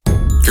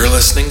You're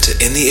listening to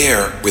In the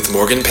Air with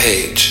Morgan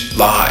Page,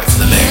 live in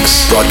the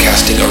mix,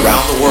 broadcasting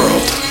around the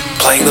world,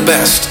 playing the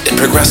best in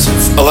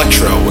progressive,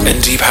 electro, and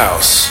deep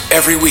house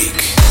every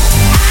week.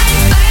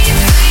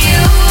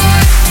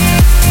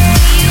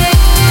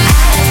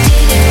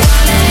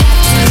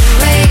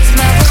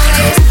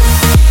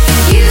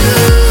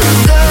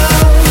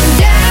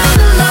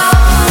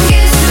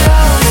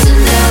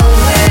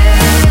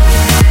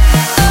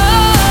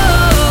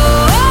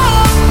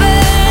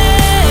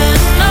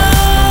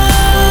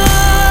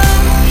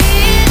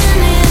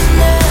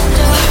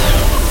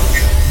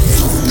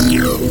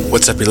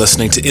 What's up? You're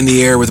listening to In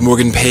the Air with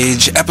Morgan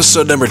Page,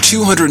 episode number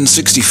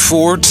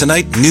 264.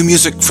 Tonight, new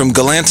music from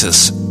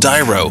Galantis,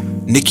 Dyro,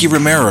 Nicky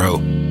Romero,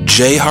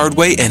 Jay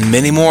Hardway, and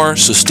many more,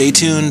 so stay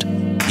tuned.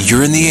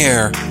 You're in the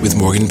Air with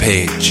Morgan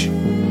Page.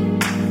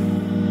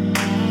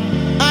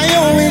 I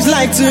always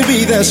like to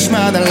be the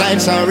smile that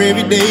lights our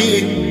every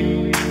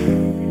day,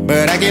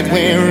 but I get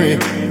weary.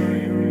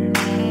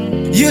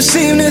 You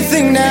seem to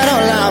think that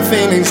all our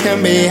feelings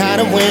can be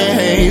hidden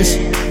ways.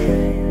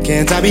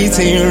 Can't I be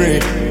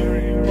teary?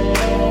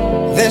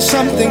 There's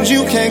some things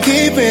you can't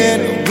keep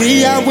in.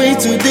 We are way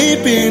too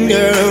deep in,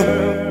 girl.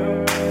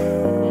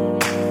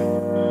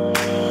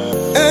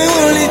 And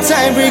only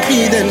time break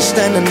me, then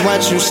stand and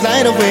watch you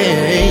slide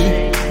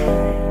away.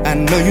 I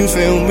know you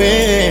feel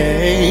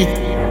me.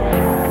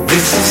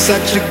 This is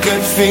such a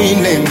good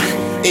feeling.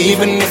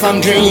 Even if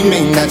I'm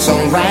dreaming, that's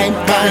alright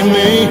by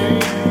me.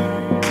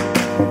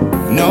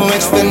 No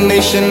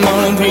explanation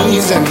or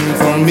reason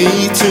for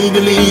me to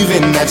believe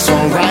in, that's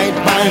alright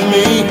by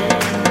me.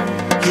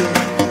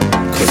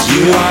 Cause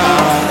you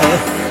are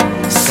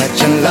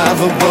such a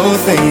lovable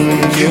thing.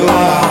 You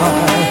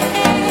are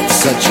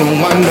such a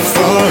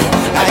wonderful.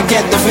 I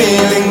get the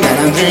feeling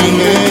that I'm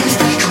dreaming,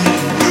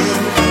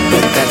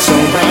 but that's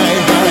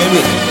alright by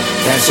me.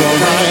 That's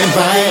alright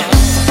by.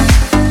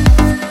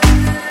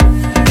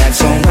 That's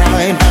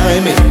alright by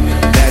me.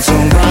 That's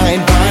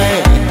alright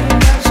by.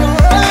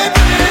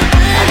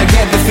 I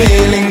get the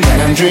feeling that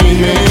I'm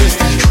dreaming,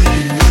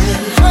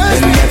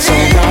 and that's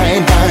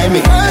alright by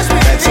me.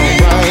 That's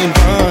alright by.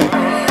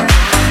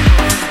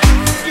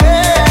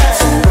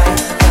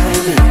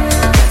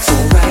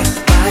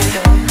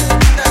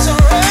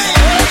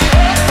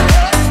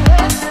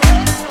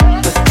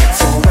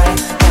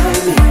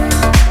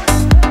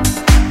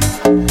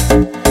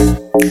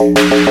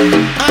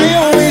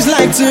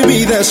 To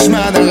be the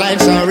smile that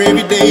lights our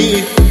every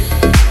day,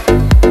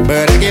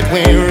 but I get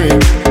weary.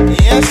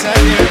 Yes, I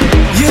do.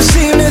 You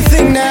seem to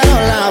think that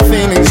all our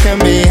feelings can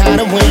be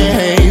hidden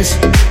ways.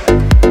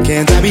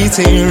 Can't I be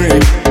teary?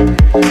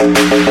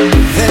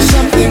 There's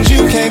some things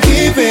you can't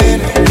keep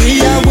in.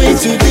 We are way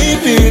too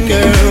deep in,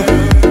 girl.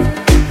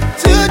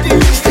 Too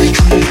deep.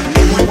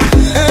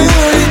 And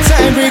only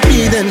time break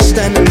me, then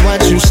stand and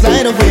watch you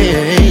slide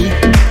away.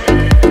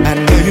 I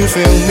know you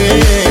feel me.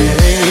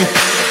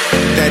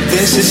 That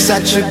this is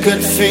such a good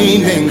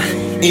feeling.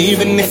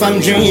 Even if I'm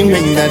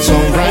dreaming, that's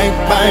alright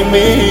by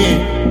me.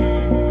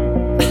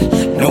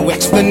 No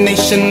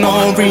explanation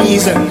or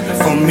reason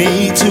for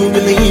me to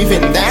believe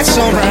in, that's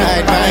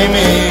alright by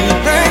me.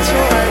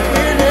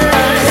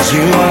 Cause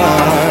you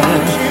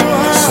are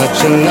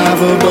such a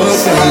lovable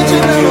thing.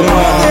 You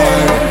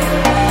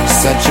are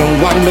such a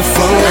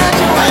wonderful.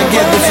 I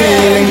get the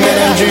feeling that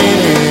I'm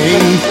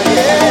dreaming,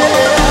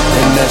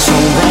 and that's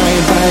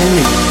alright by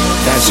me.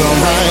 That's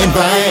alright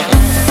by.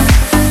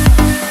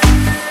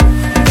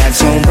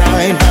 That's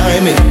alright by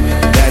me.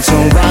 That's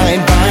alright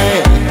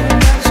by.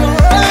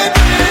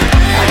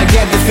 I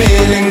get the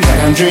feeling that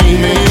I'm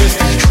dreaming,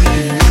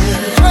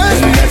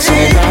 and that's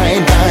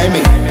alright by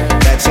me.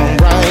 That's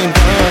alright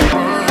by.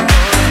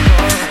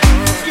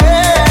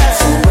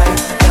 That's alright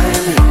by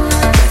me.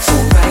 That's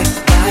alright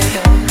by.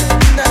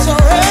 That's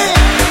alright.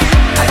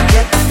 I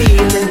get the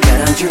feeling that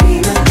I'm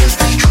dreaming,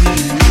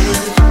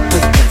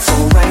 but that's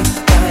alright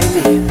by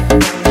me.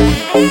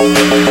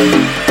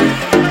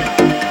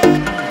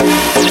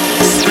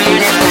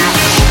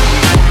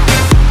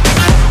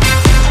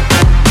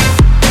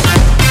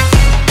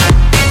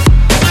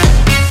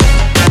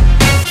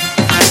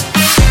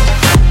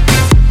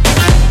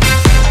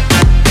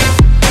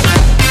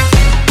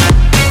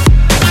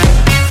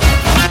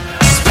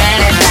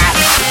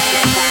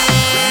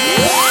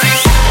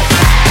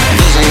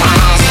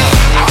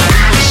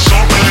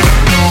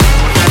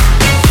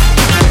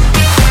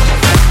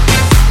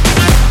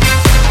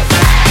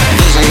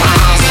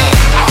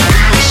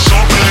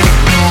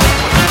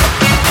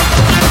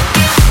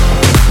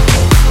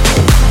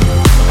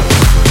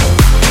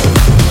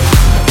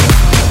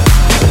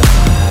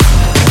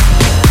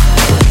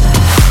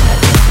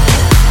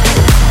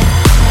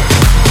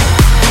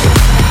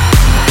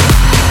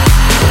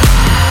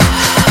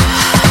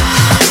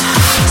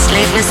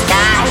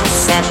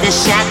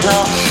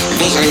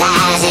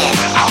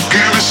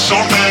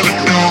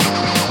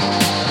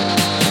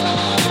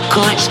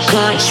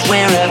 Kush,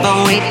 wherever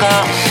we go,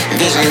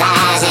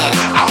 visualize it.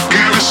 I'll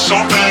give it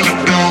something to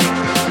do.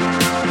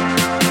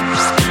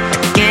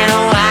 Get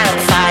a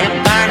wildfire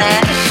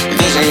burning,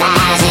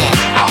 visualize it.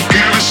 I'll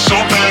give it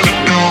something to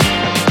do.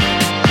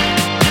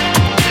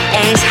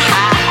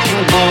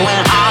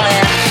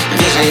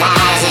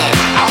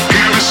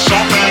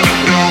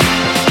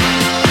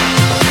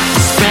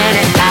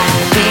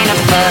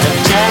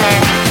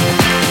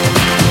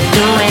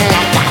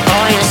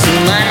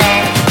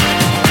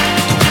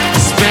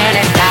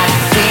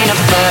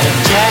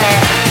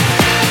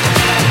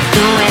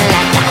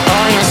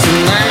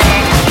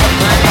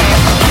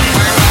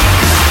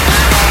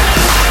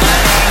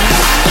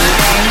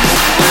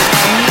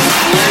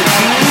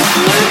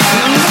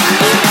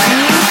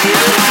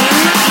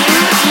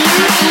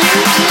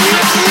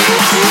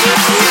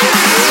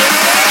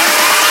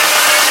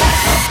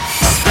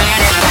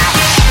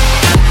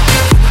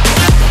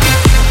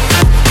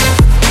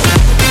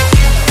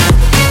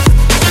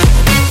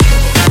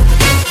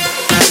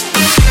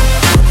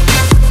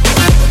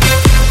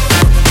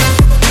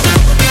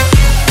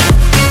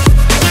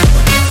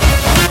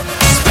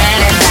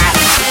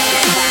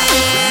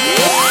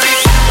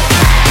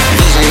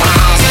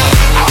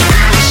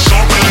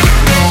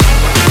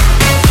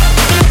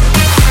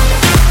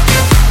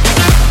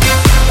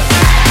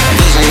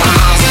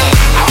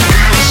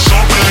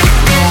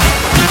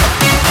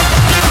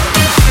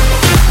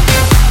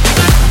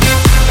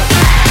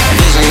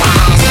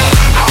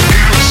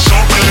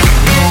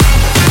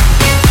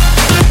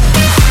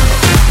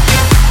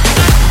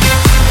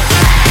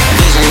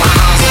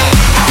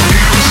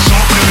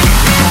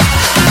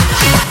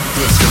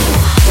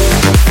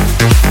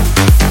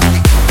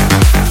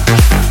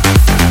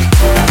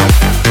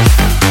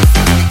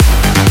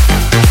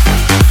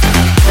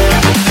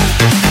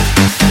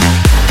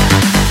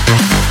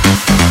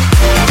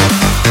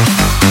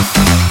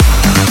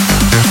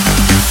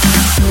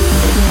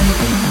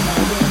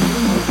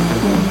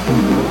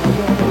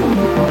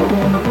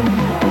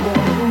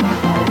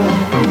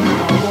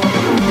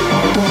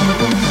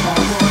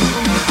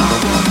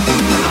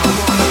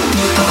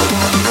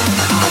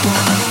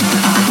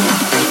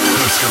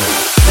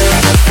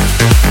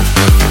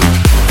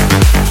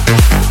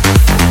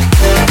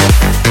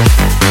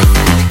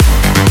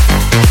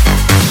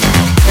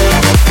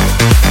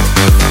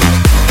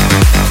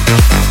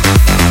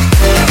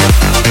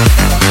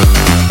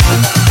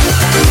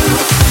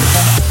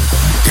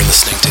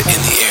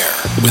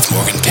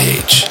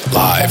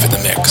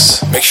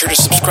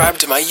 subscribe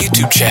to my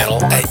YouTube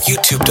channel at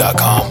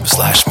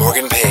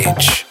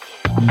youtube.com/MorganPage.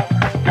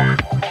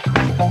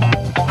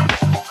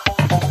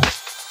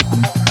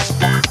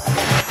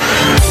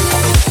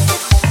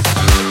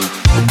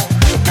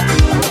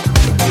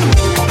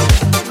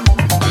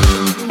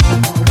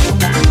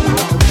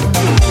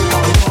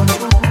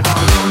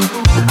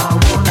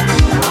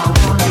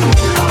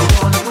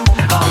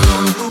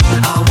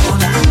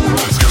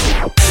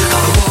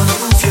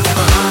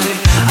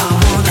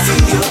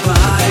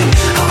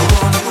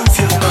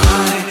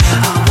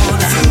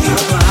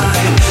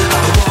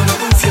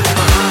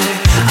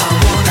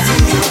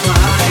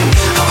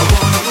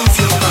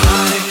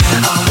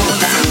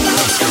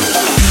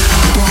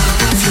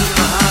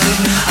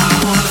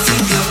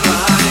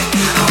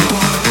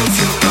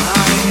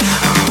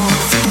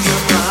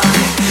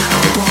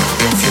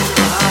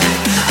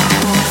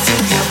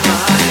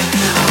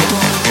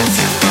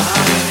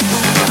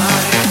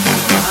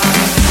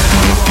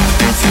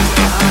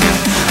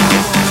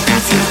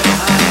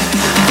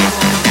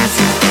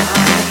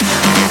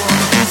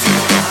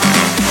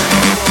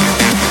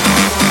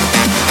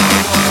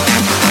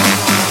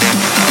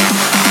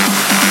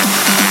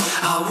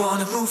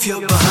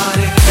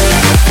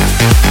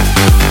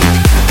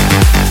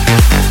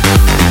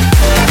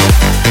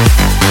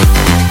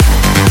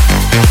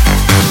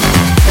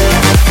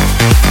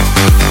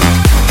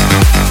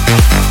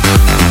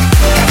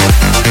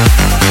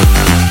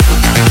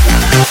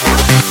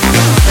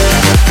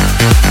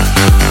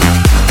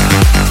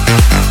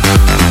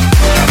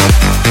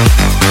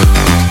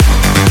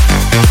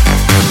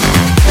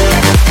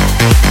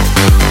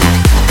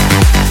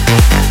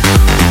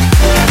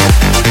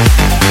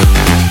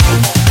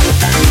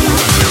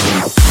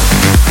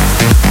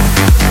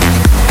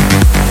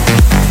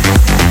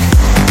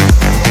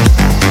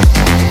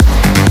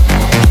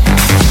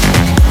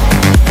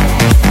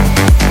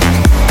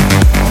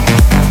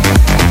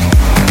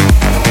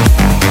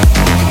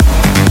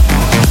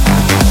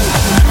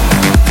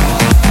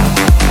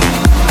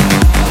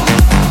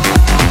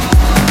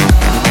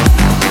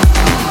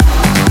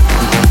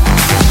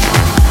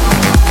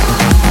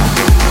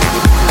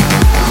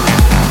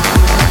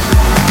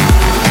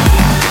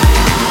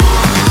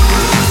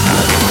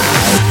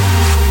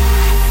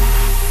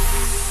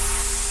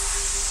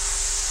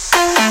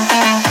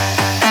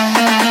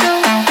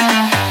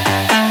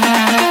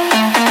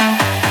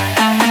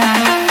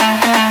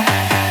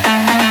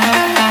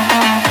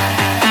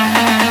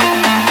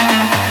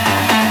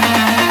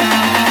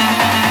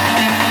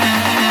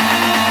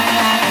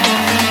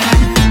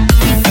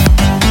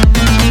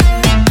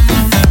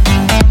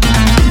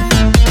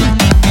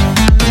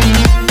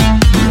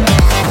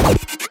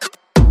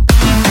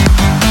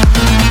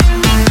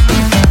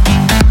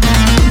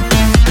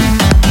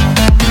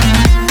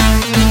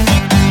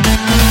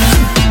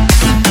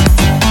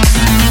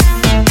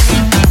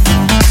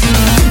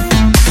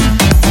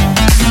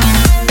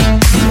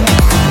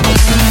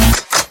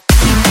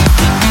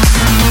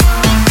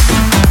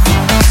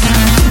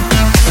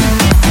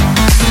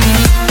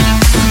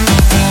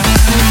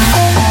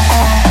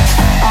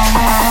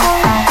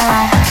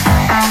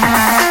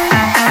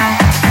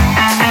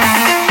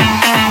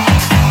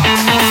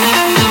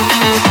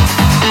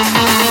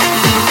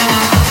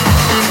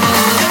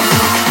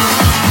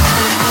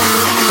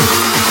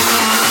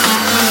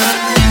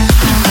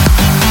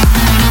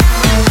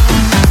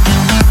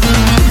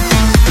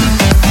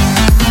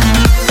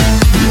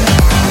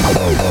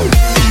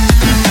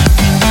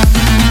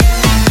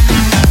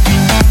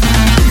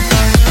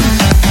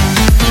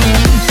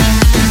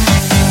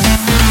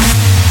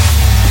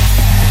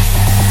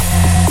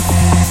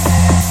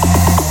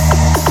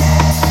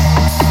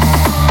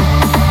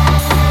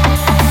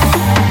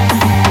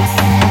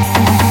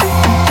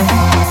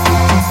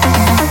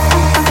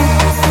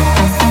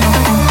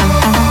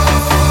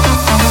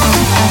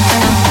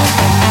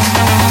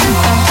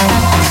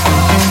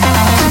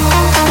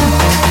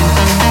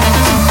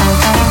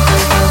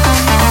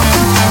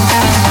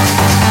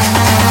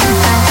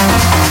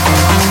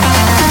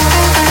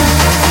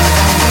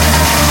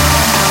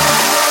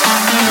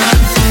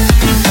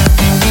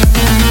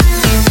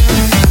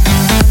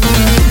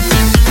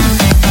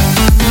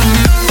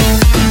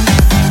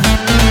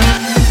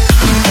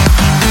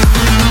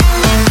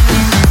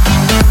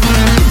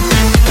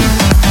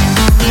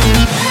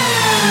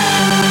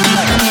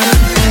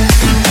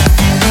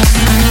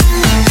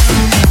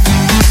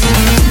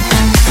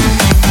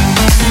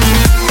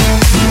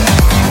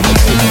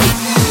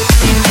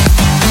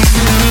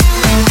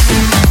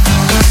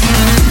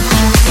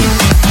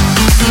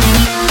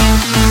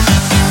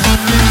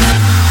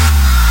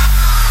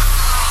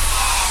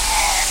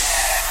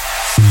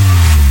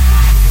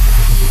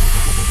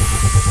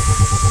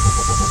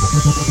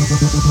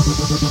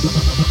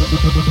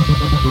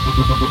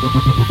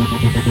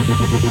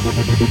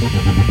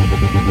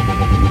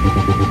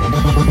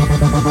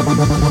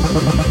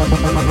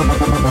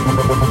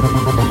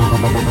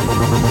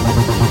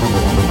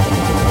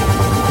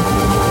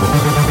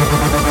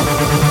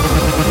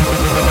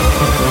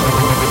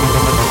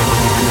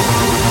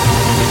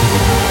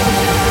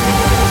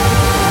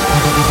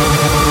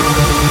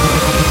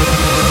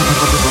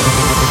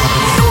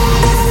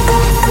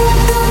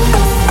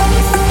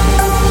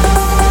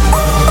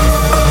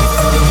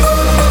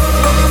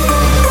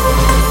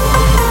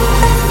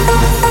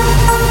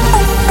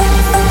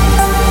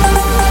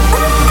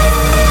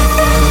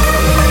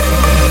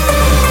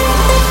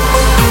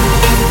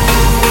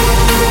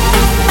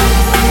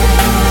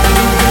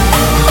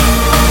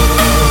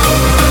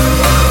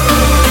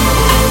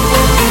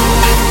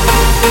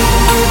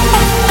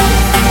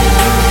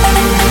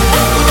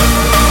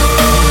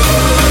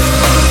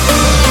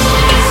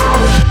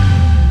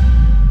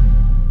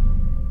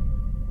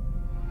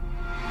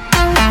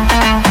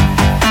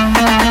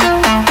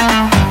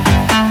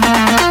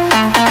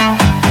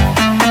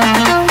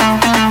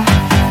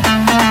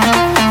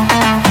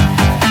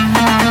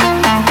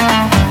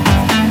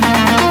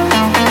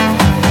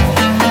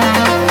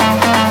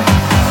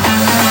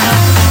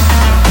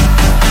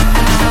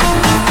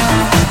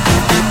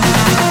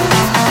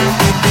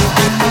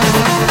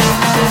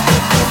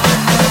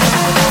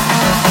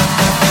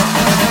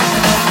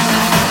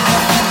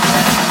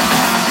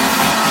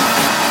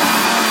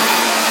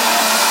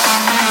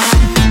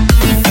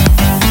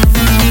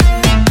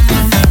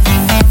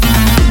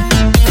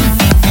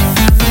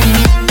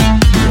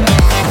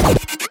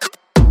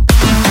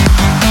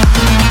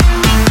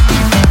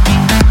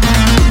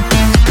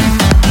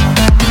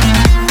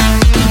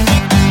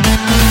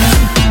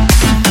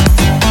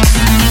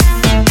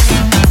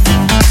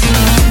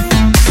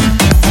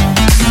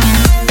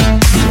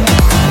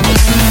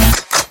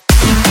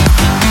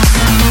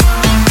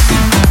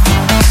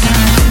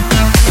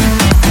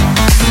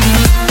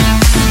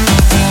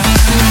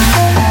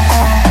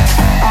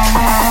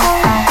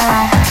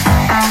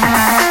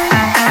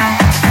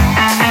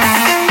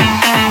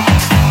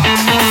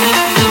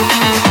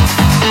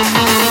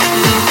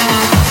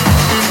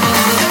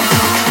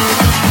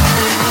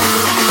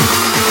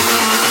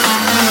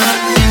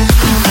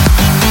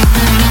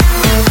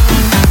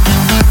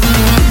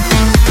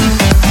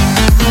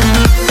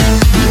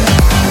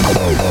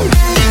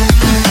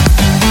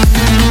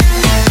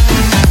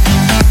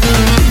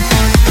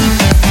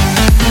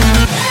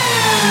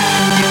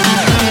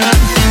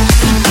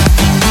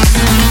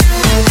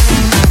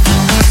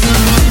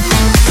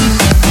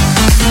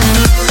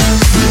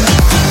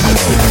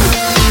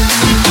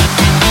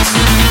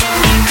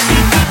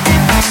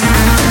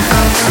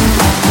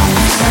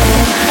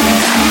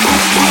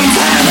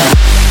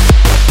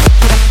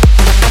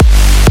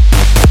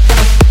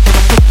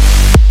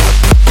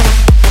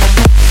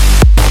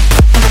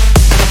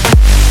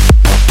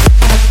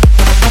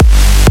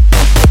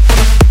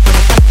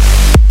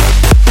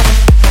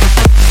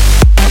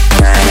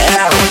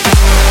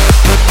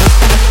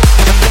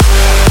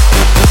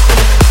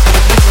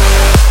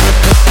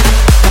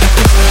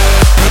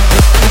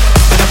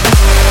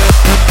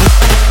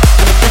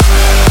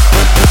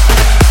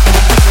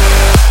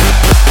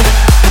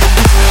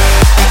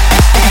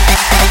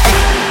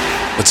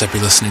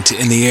 listening to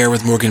In the Air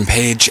with Morgan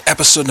Page,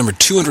 episode number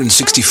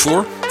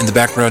 264. In the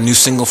background, new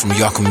single from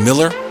Joachim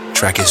Miller. The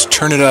track is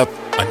Turn It Up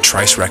on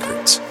Trice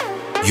Records.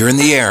 You're in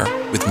the air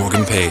with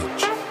Morgan Page.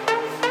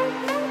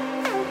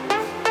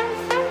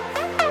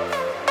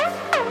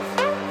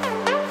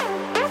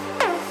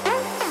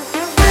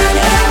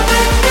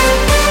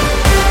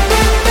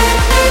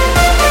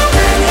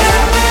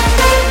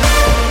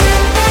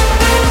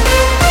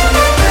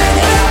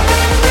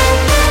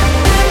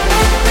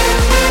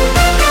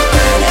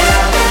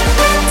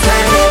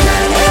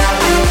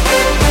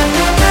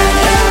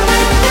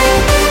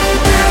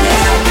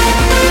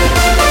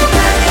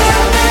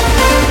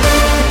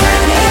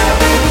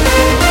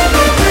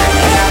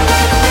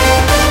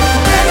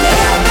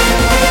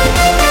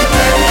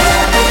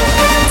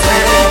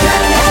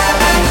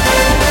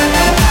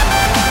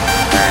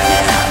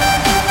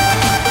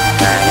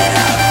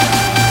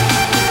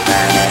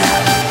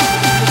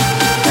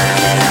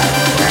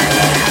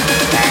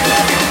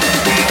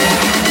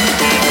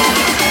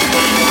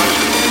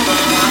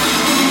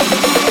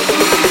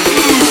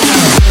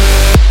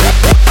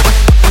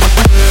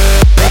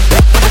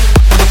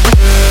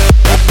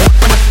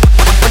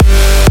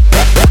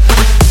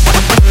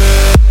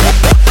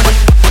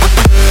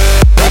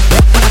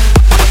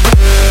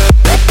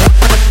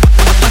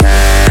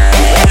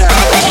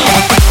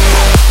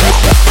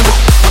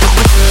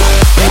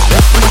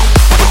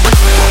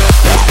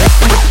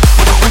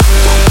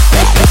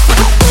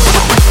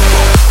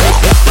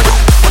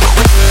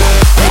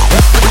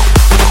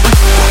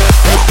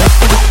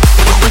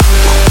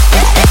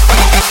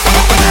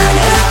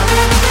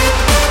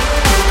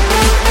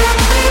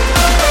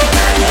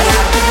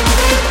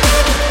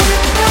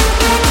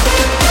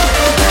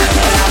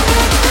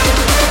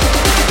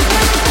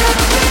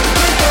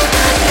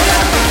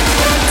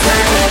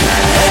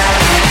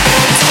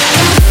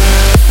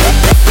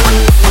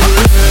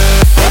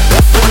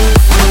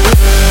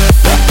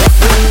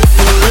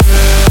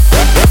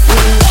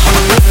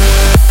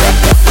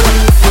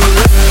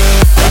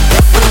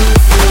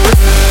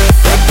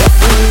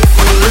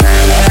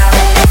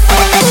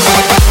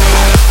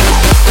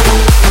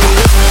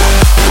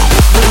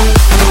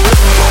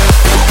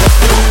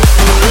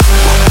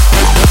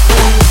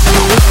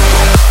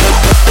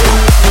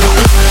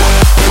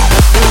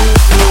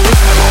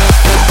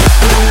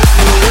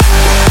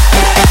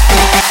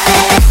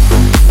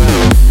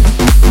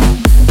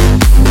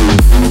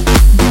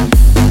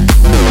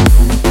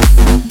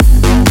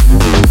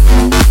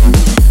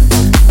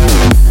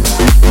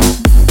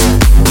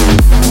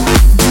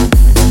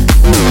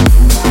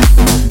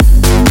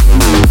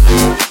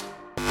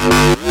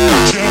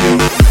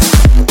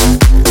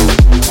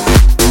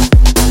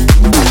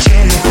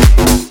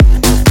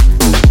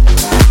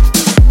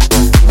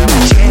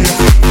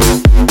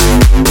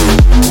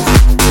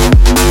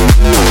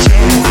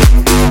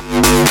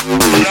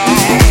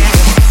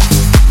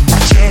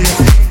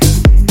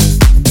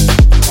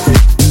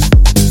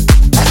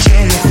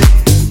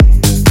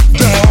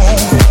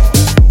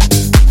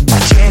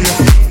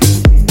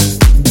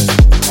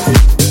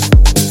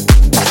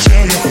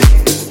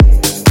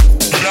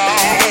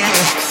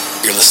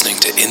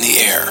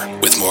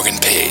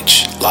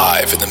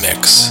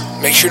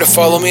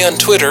 Follow me on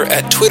Twitter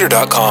at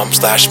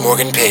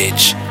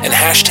twitter.com/MorganPage and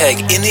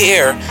hashtag In the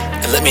Air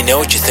and let me know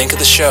what you think of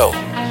the show.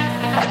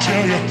 I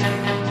tell you,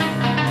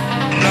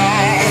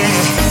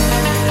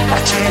 now,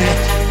 I tell you,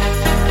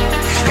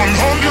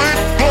 100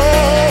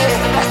 more,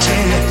 I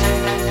tell you,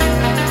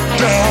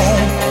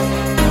 down,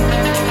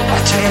 I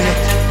tell you,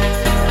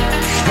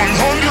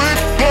 100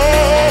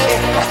 more,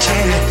 I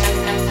tell you,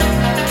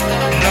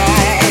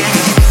 down,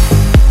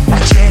 I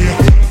tell you,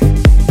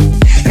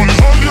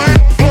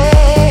 100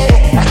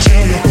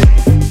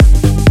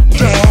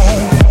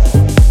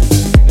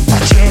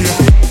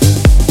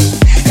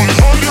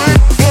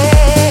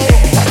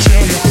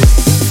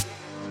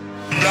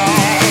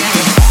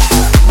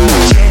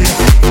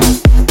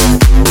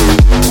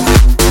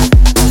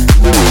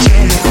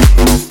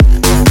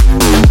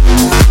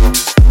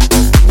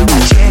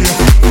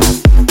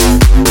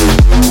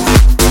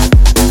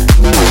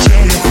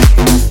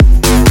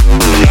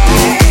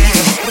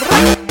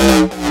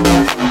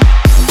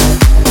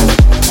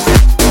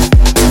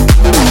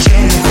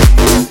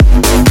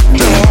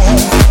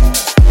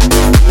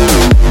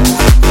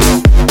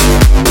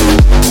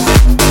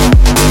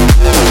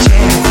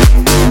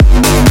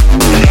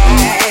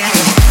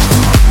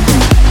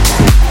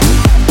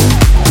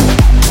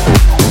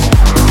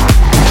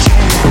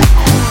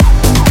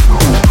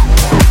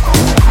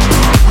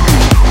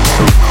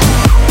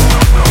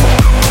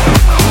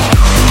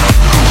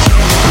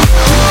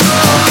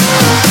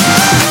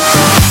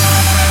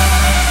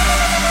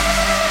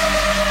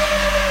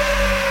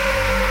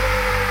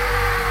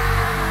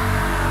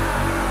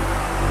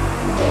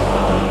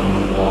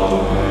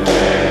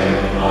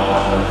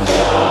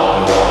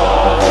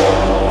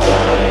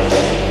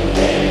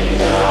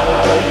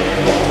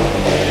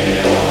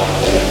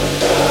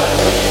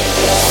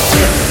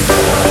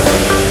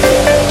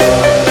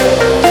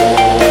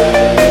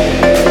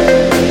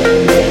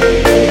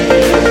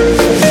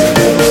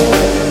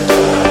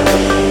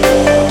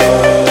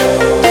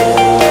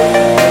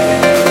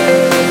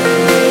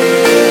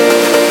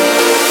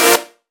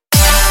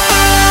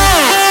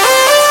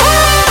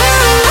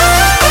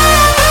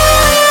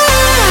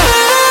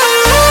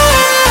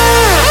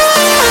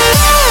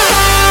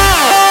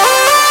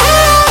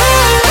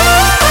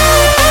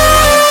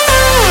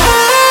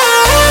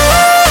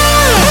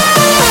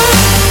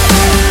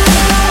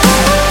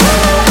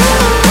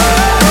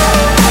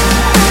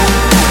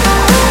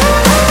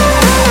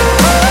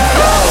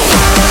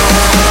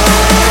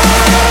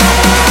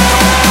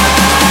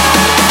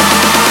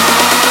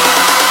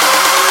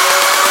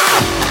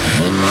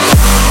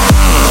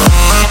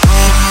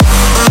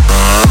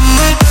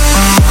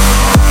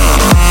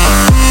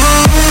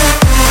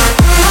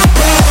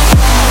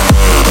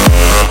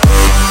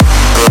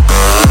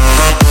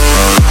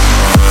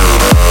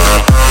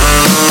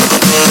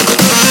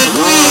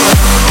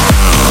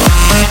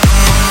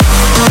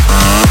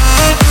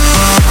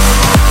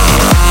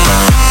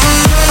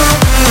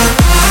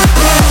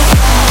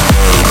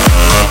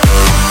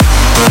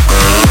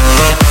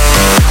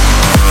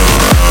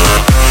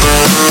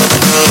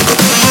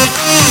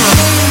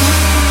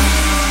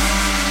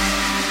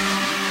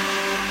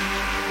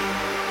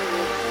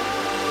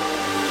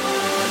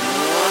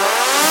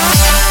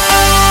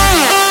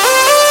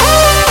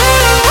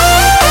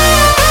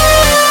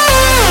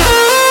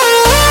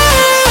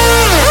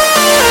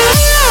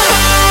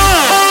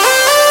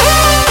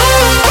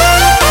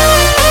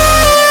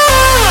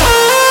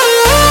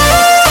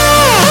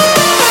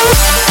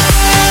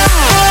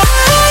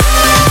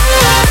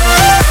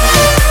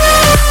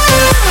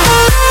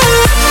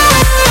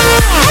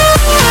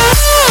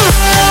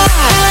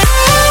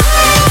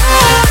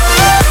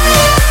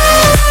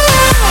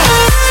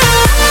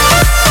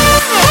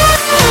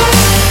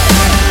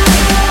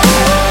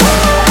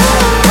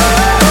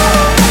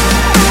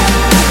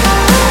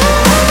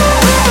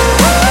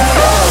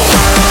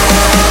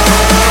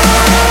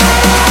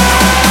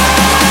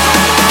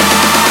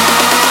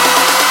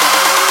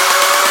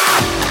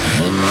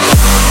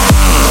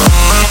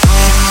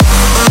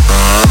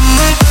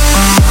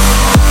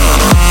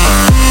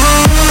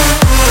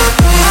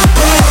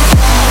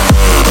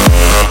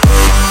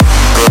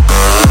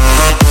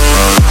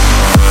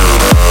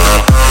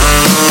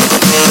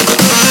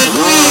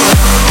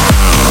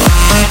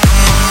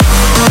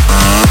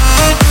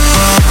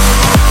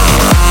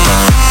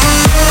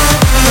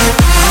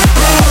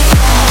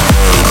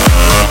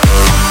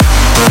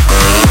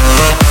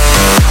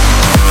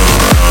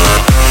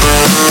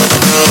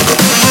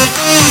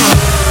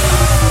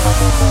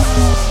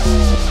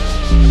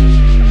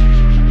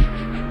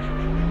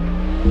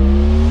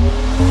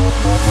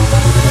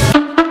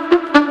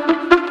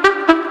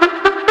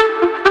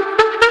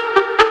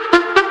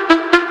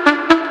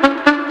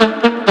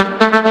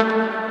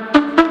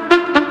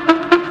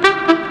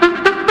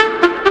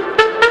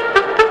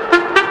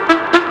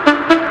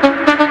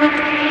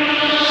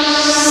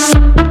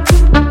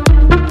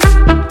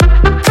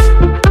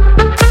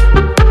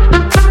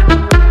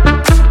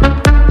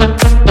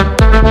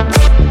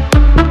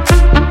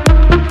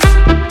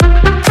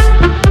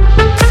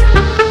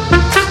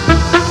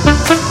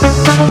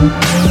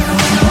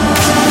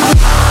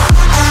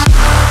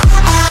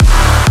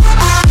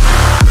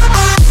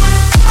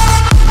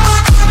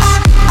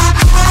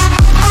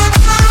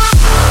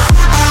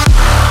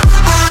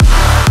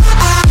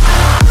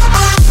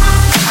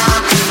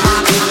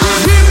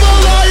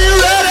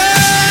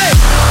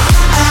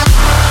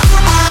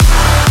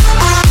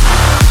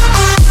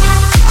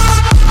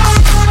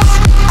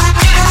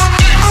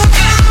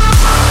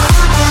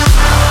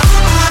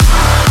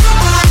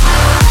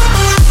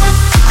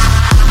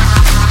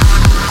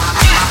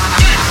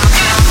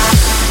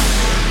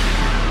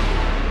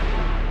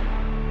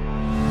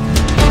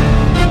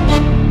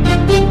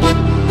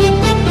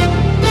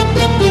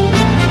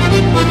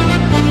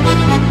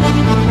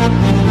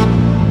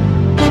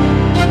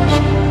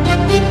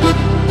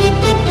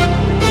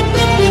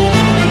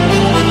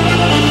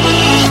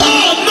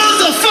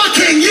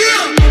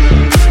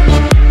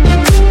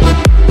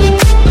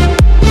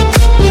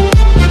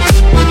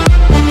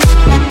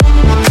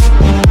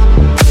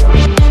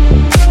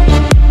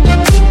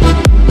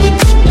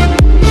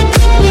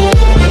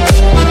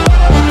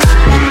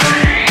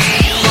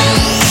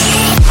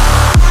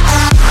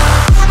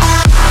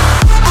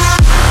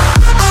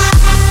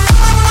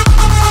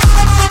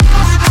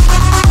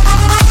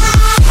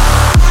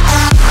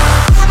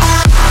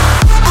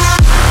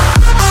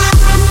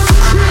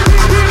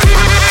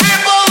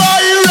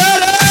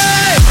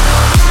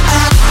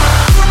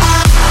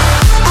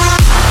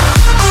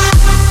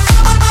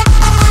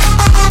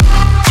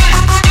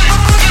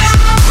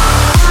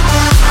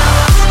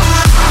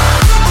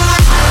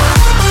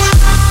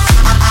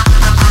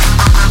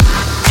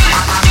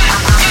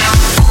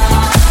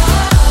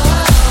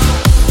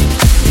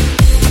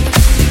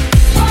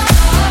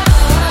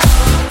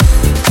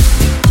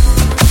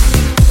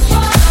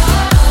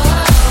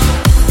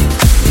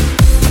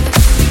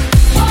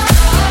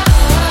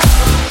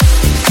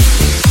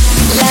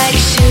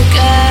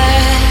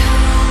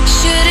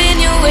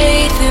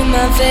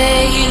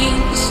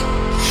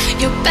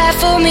 You're bad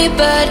for me,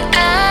 but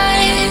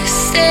I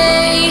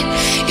stay.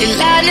 You're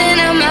lightning,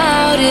 I'm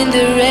out in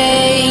the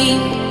rain.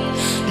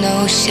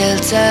 No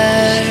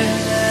shelter.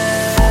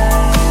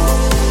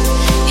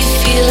 You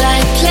feel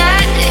like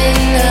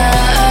platinum,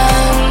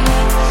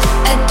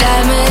 a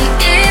diamond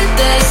in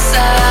the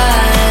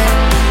sun.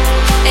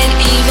 And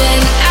even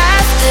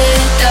after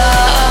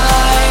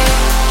dark,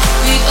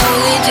 we've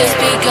only just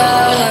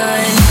begun.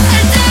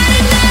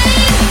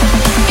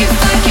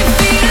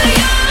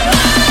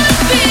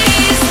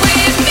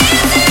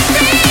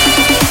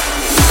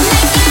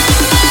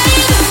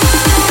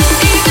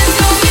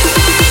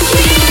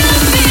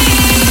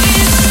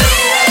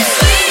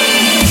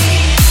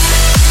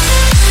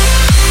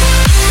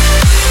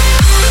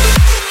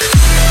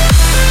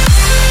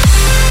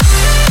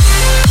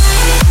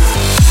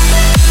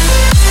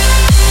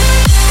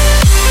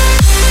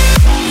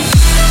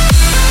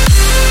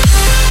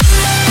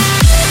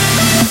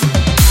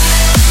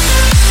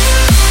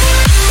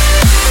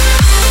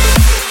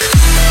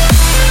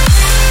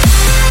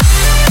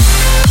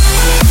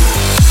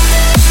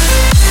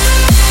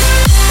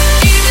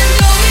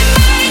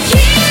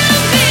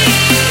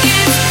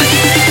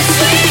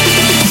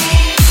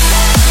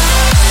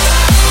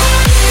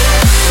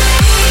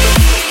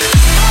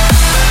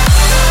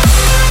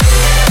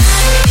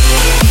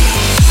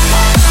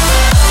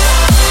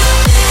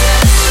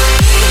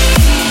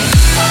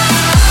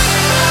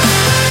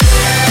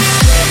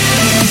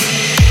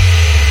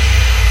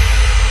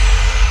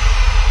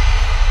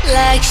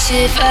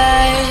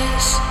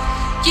 Shivers,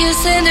 you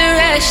send a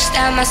rush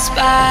down my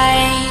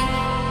spine,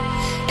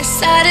 and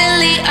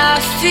suddenly I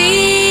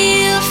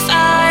feel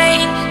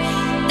fine.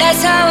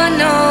 That's how I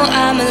know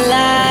I'm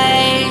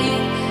alive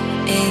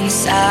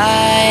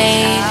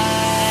inside.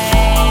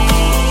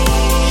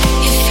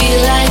 You feel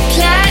like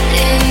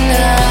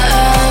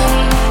platinum,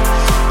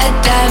 a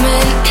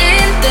diamond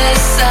in the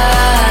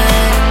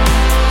sun.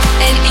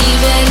 And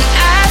even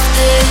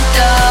after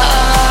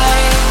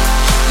dark,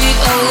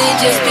 we've only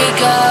just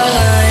begun.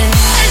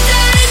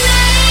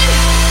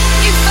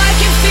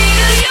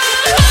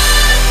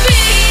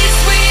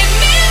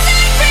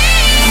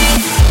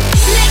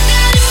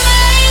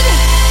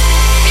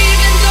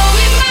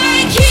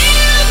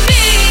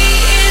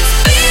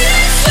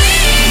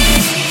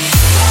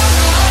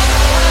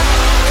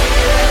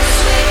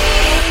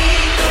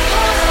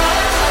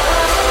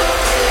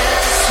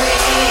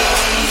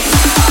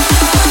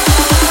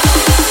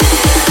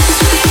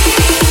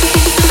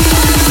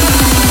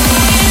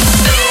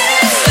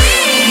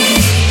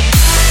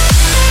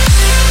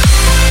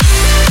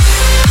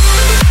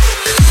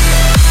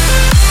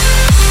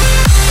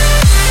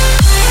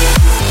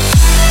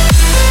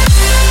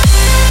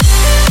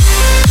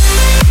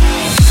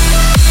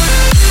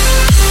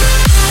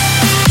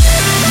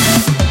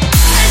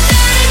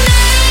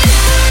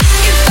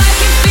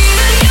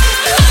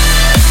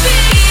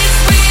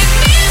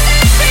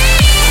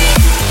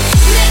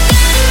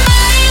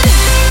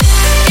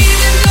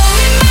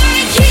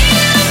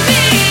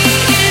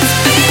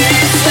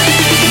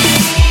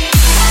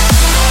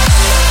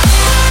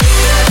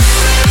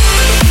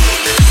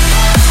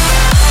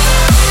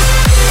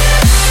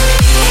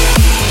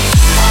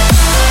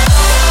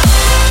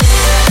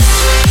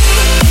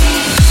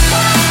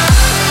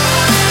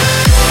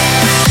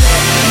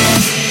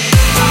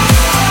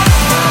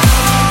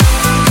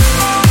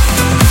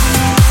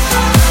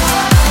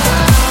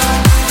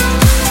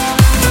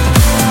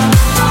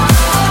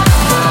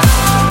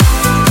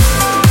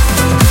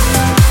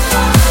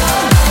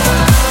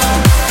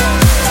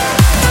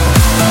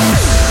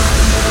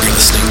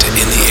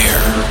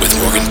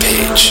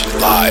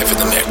 Live in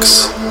the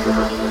mix.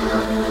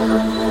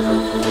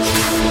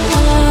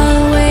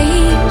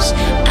 Always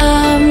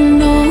I've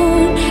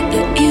known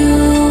that you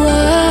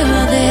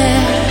were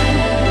there.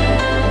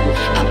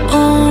 I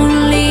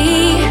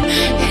only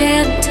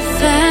had to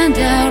find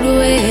out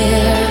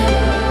where.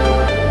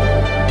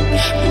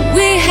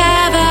 We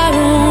have our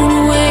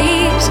own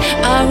ways,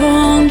 our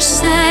own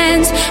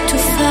signs to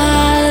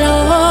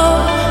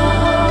follow.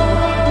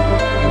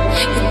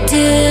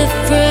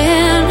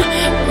 Different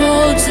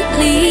roads that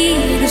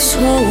lead us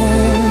home.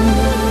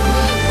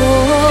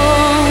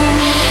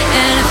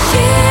 And I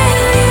feel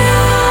you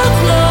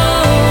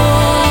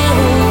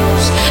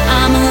close.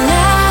 I'm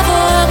alive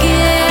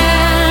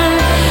again,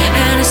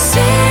 and it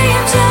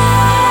seems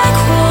like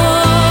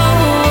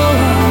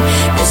home.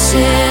 This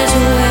is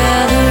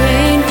where the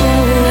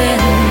rainbow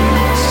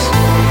ends.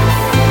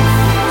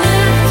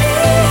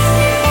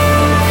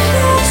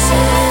 This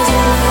is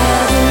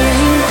where the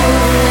rainbow ends.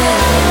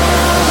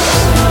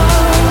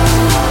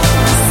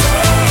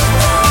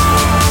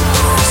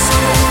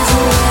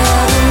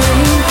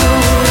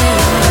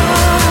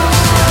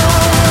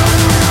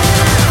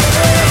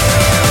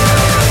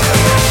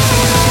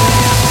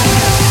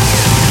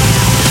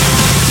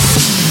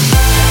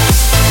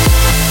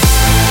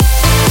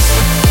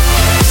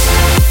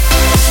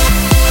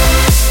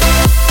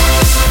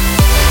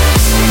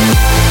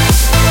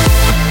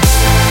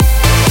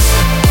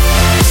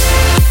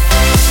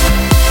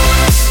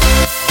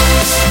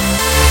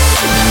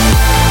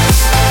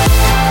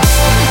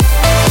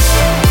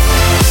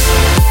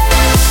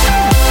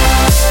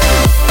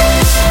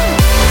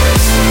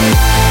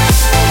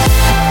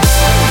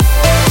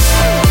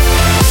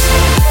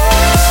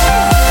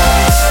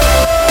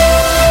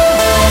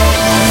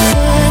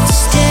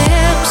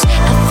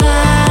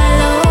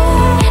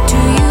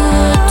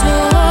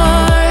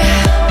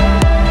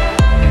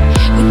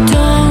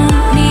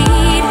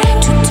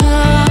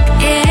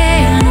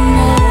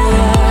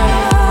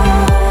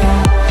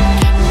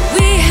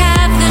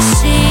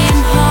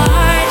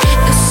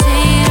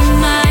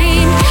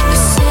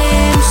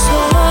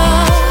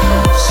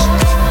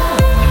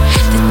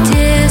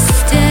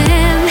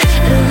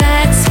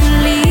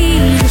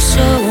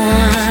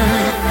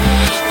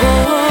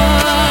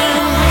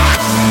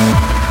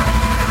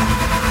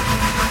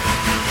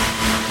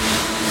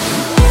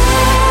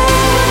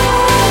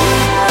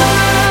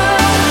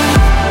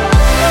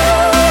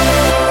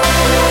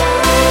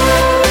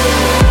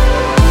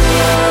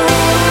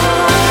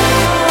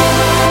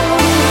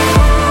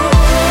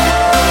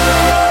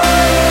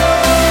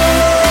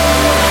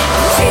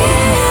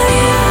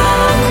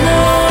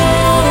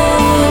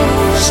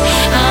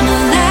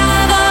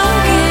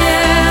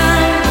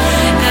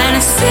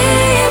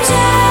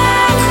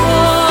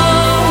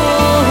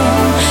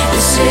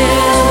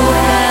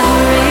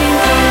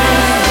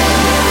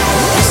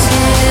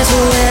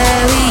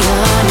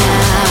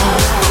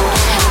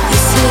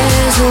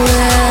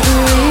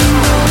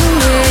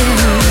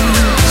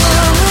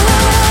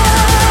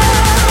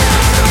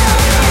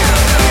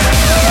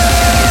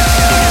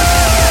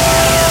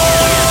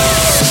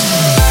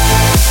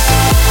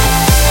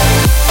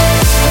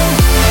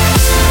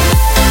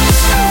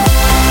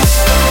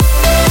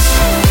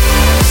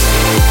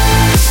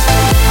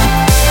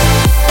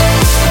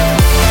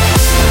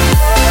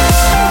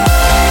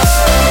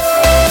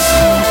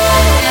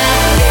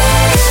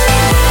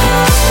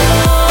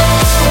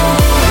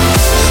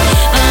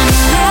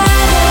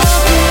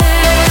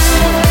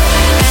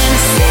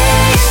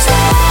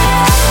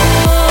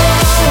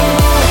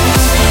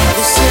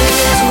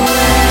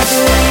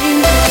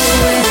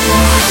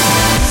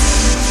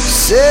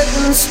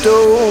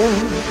 stone.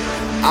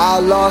 I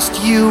lost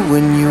you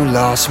when you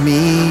lost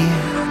me.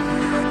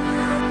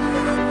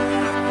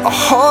 A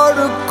heart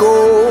of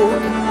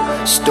gold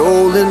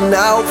stolen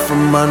out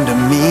from under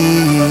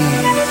me.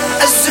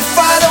 As if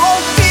I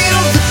don't feel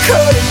the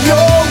cut in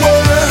your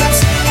words.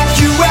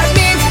 You had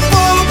me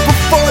fooled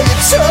before you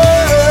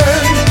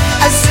turned.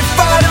 As if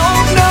I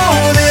don't know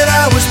that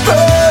I was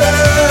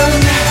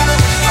burned.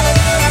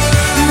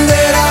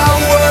 That I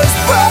was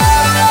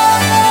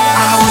burned.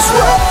 I was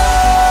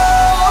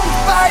wrong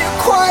by your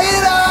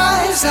quiet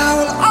eyes. I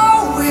will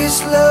always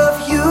love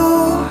you.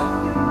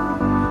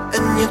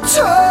 And you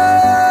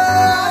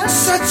turn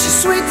such a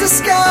sweet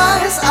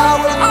disguise. I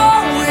will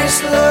always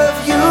love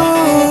you.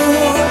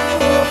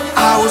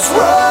 I was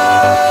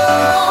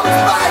wrong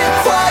by your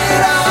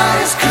quiet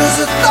eyes, 'cause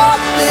I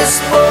thought they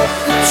spoke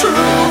the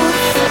truth.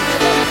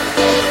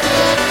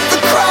 The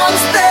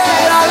crimes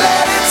that I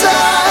let it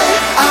die,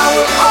 I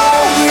will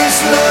always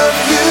love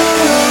you.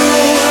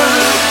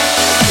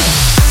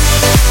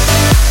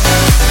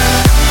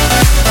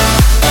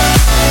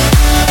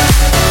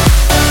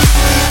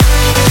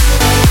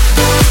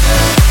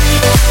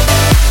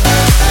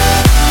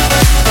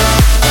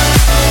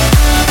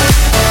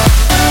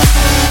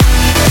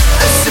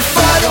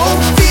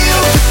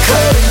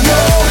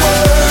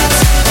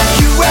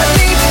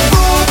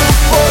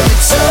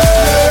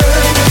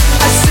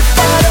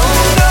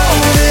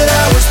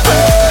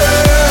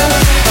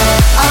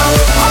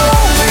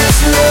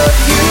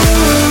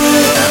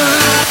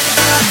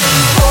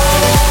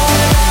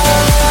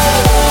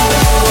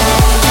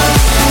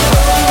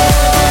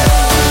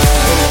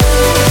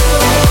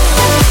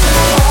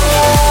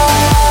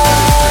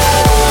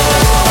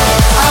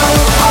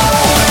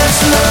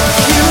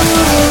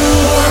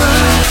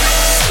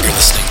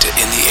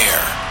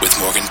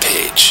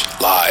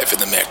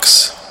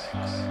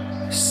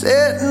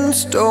 Set in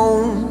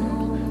stone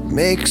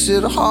makes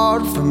it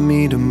hard for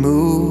me to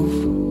move.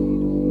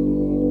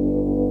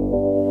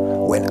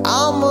 When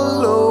I'm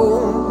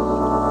alone,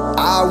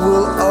 I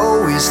will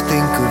always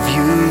think of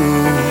you.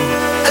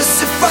 As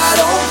if I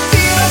don't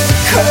feel the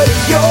cut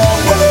of your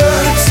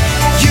words.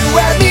 You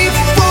had me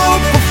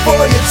fooled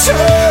before you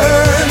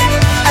turned.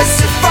 As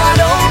if I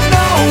don't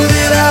know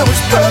that I was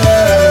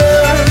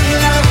burned.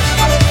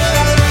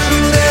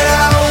 That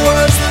I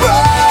was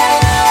burned.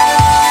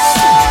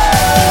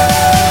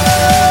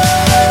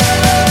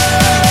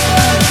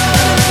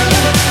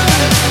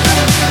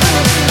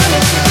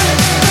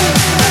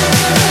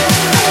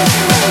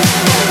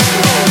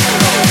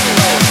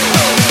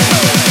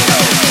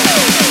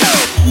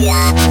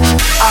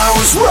 I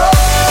was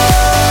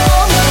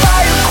wrong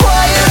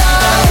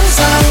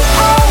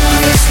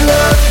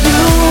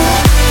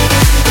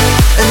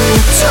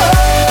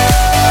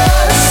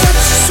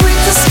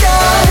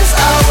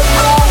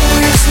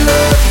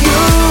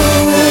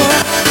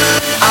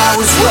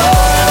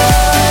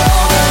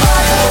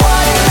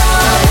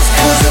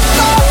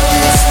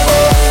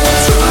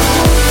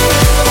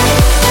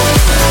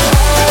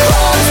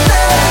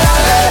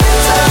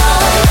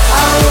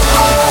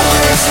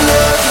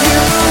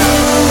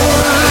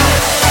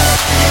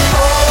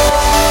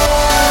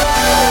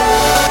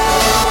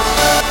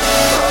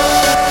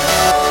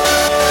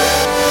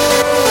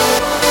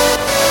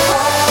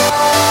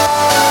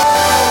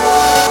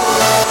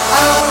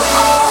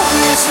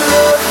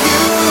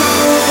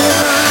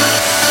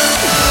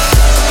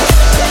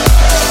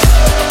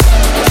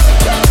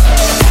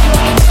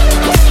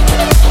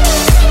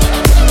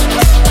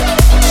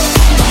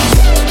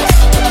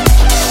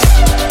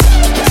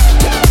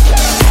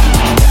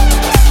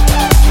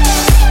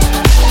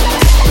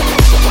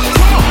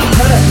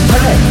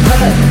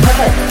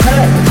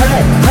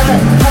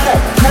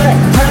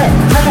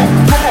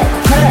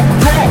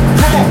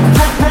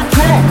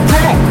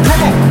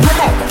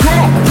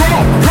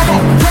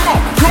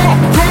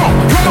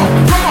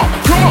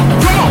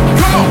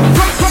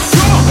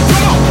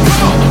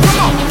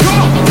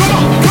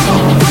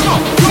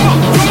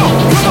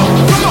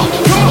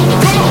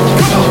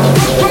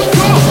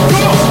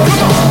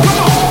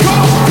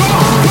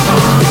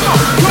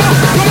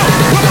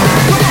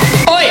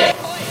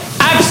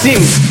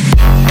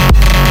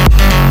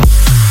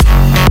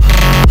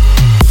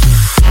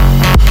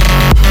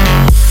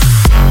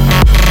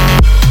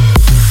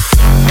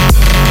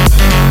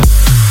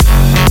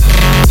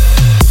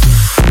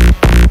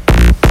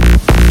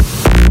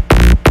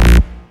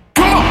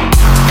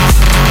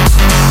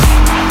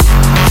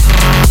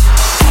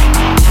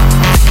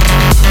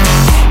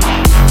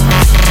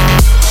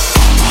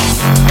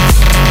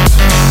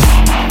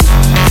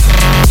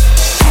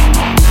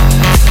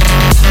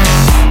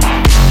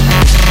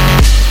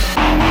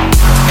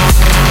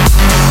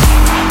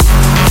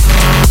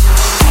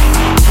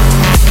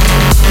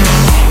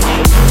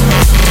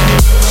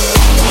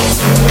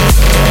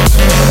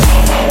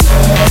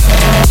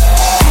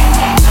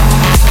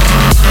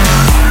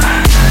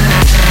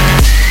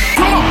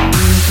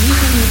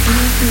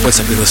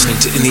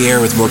listening to In the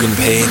Air with Morgan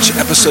Page,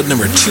 episode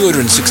number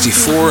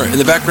 264. In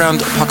the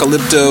background,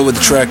 Apocalypto with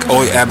the track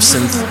Oi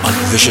Absinthe on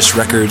Vicious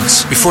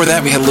Records. Before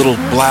that, we had a little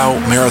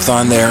Blau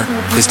Marathon there,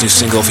 his new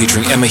single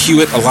featuring Emma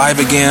Hewitt, Alive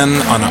Again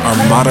on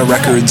Armada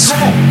Records,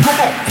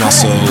 and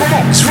also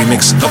his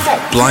remix of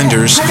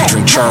Blinders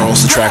featuring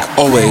Charles, the track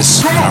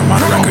Always on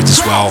Armada Records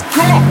as well.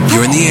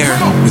 You're in the Air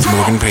with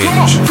Morgan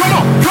Page.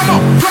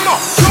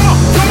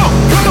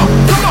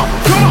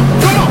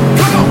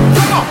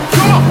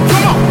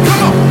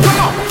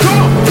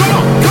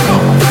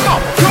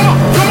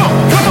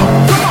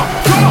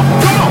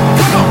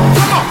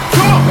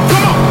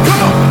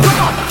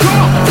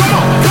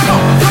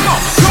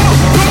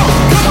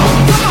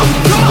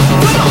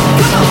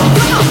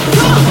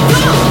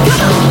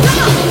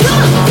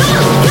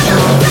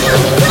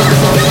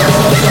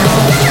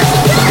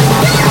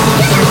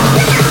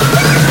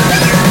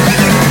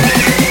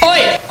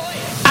 Oi!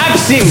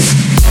 Absinthe!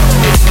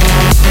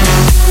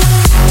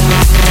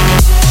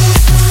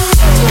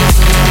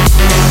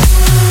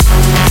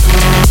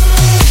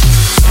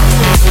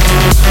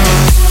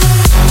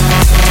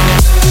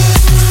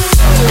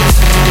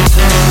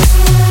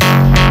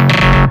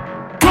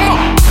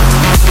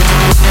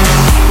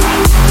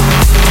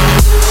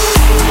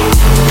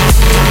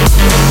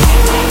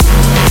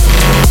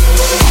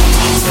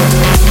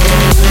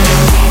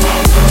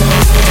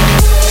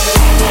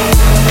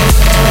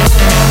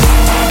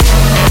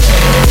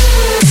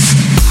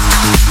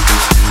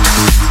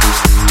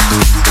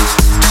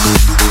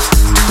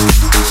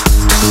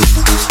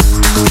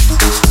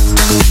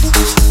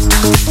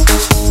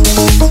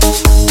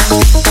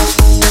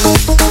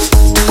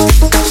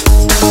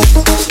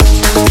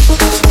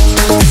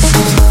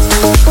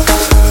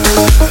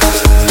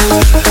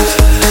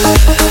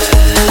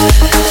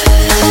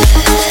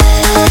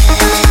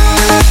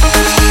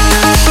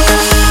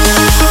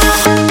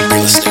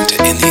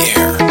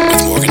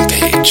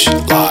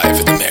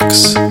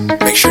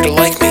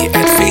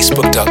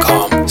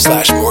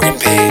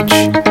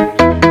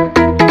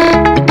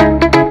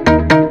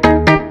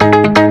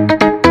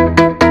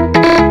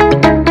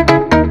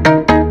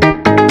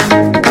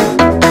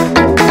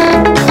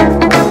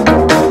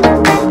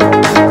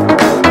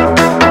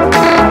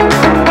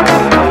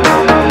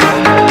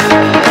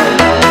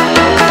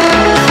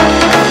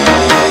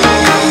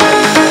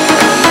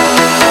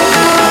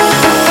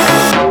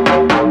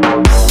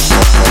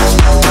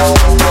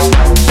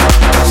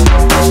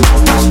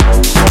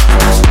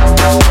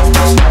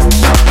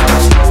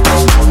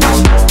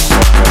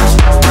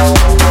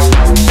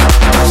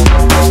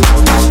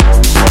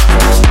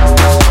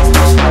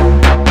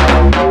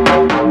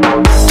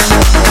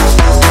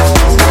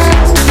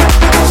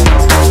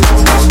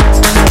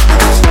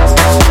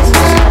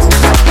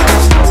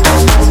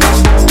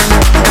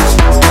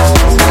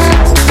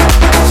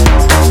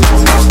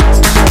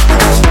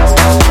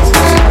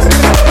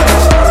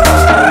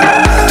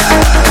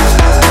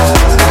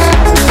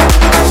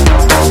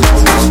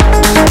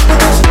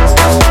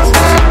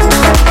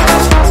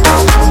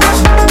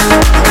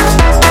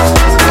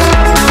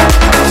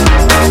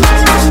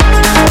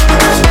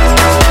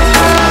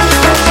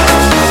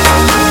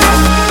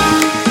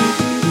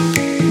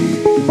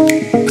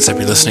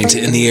 Listening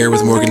to In the Air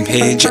with Morgan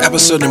Page,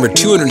 episode number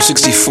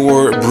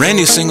 264, brand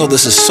new single.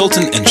 This is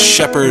Sultan and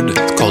Shepard,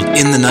 called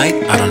In the Night,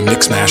 out on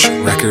Mixmash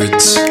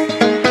Records.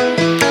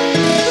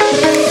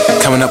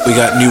 Coming up, we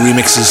got new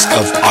remixes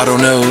of Otto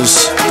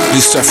Knows,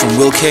 new stuff from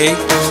Will K,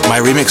 my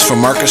remix from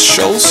Marcus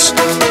Schulz,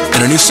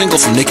 and a new single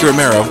from Nicky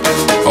Romero,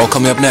 all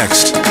coming up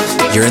next.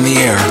 You're In the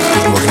Air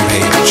with Morgan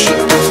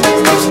Page.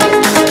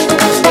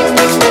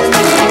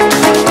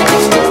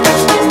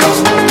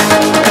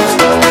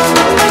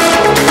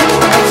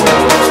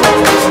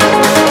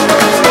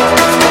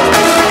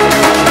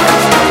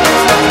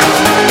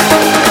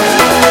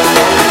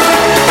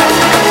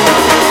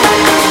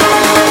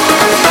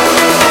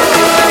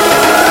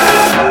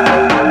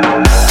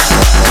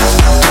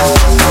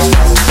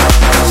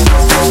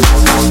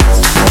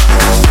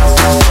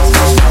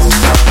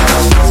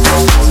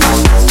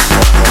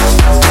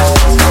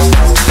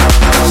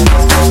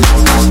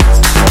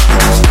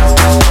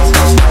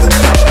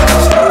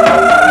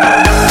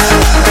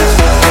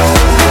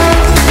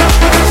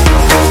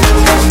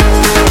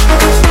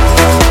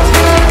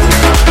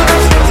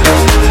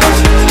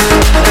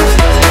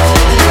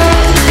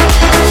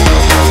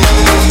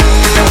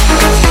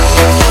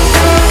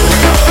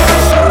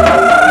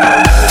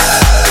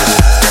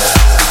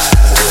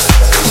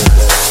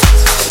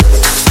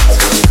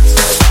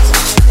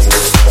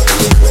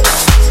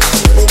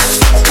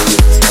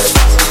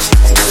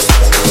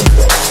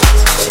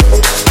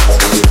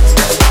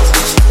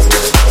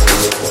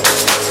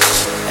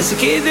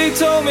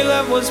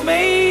 Was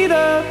made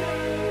up,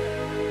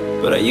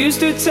 but I used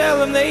to tell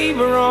them they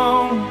were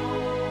wrong.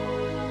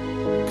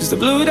 Cause the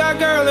blue dot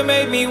girl that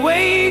made me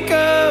wake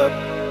up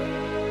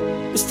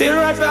is still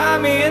right by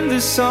me in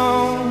this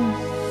song.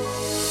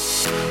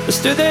 I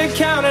stood there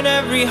counting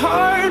every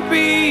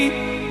heartbeat,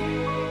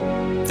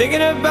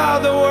 thinking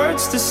about the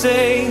words to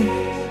say,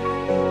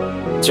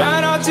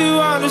 trying not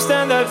to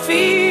understand that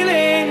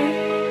feeling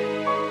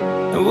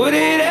would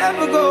it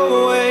ever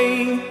go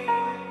away?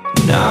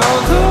 Now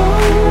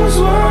those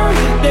were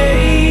the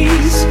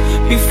days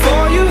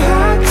before you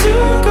had to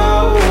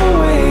go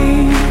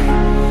away.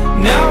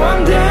 Now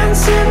I'm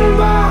dancing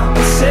by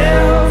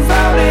myself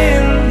out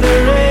in the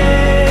rain.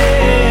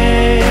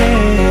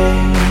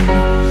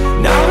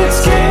 Now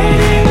it's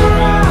getting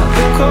around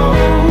the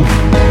cold,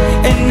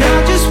 and I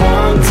just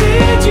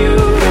wanted you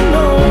to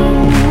know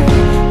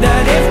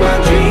that if my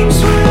dreams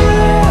will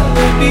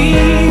ever be,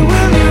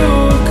 will you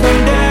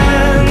come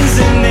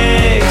dancing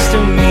next to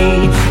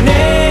me,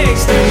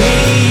 next to me,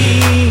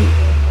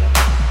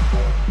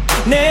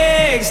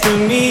 next to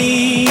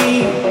me,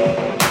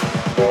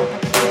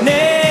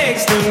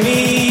 next to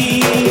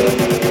me,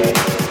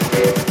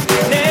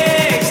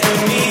 next to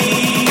me.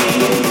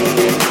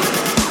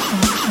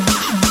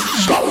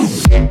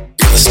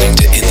 You're listening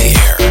to In the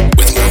Air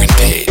with Morgan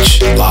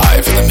Page,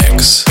 live in the mix.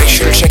 Make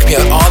sure to check me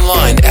out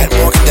online at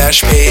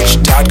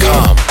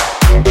morgan-page.com.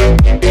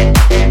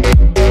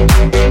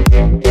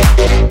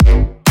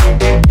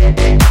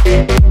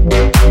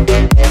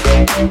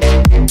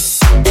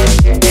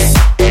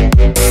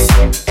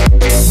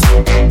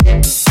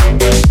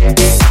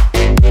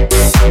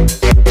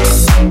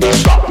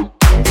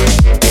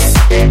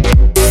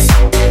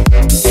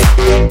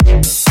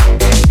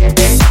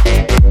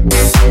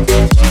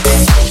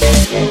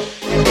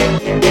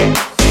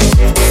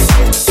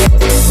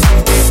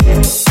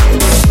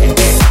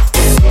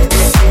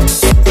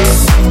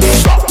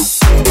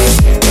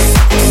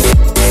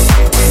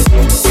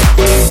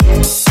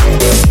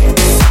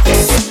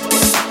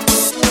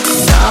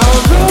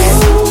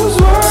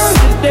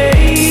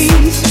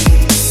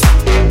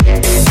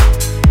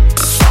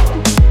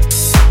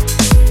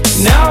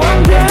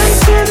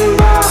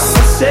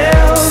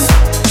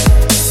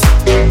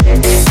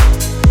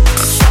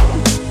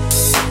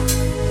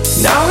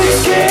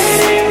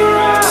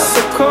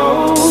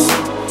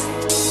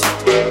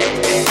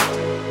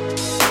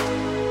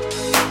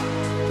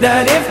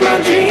 That if my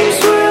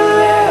dreams will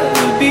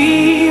ever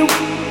be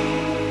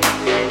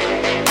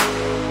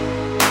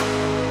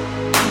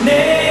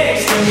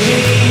next to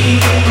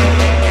me,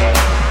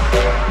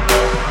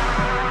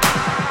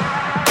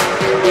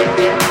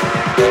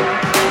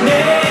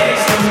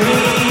 next to me.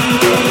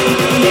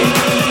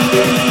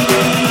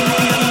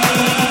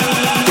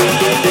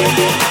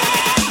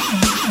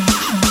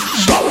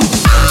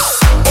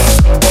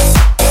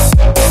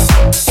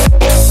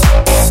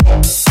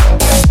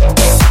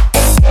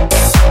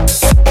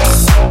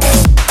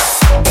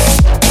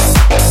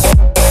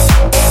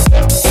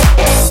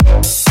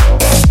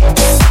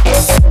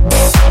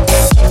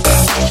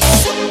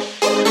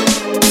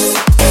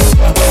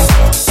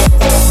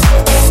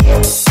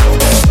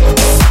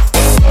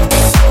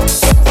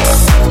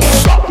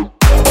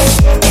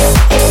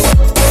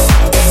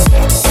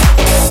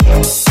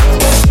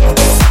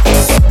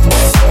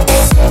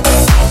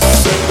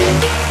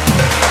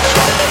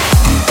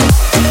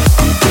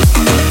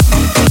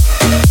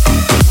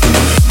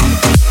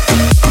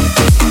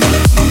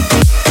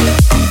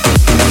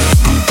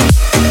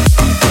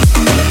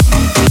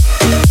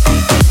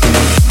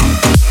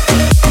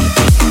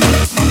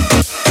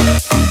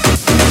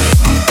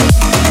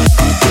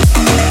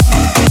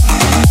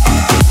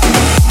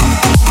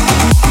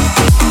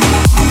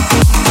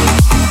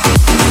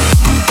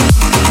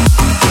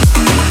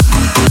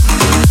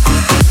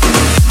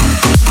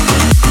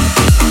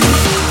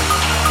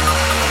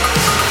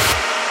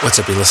 What's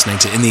up? You're listening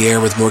to In the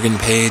Air with Morgan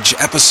Page,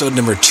 episode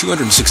number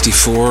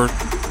 264.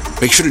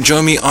 Make sure to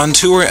join me on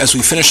tour as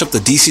we finish up the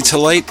DC to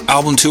Light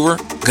album tour.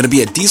 I'm going to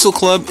be at Diesel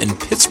Club in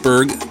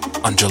Pittsburgh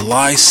on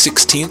July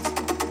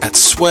 16th, at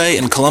Sway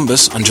in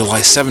Columbus on July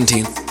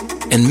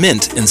 17th, and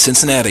Mint in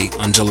Cincinnati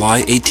on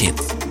July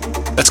 18th.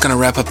 That's going to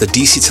wrap up the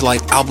DC to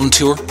Light album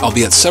tour. I'll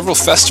be at several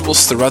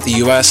festivals throughout the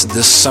U.S.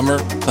 this summer,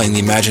 playing the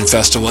Imagine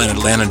Festival in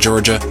Atlanta,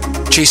 Georgia,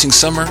 Chasing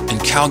Summer in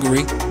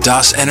Calgary,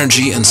 DOS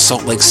Energy in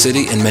Salt Lake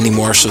City, and many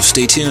more, so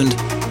stay tuned.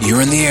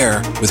 You're in the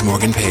Air with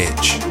Morgan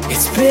Page.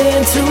 It's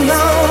been too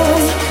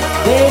long,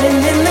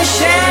 waiting in the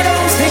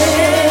shadows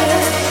here.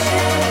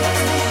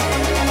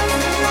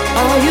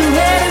 Are you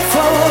ready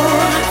for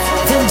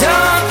the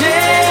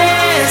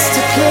darkness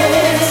to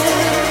clear?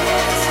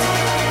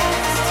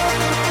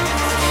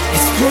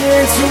 It's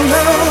been too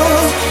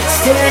long,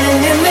 standing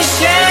in the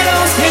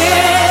shadows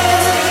here.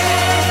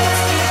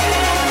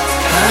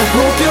 I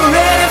hope you're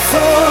ready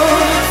for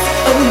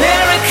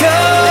America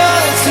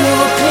to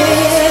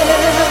appear.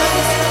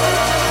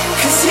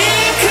 'Cause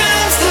here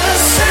comes the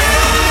sun.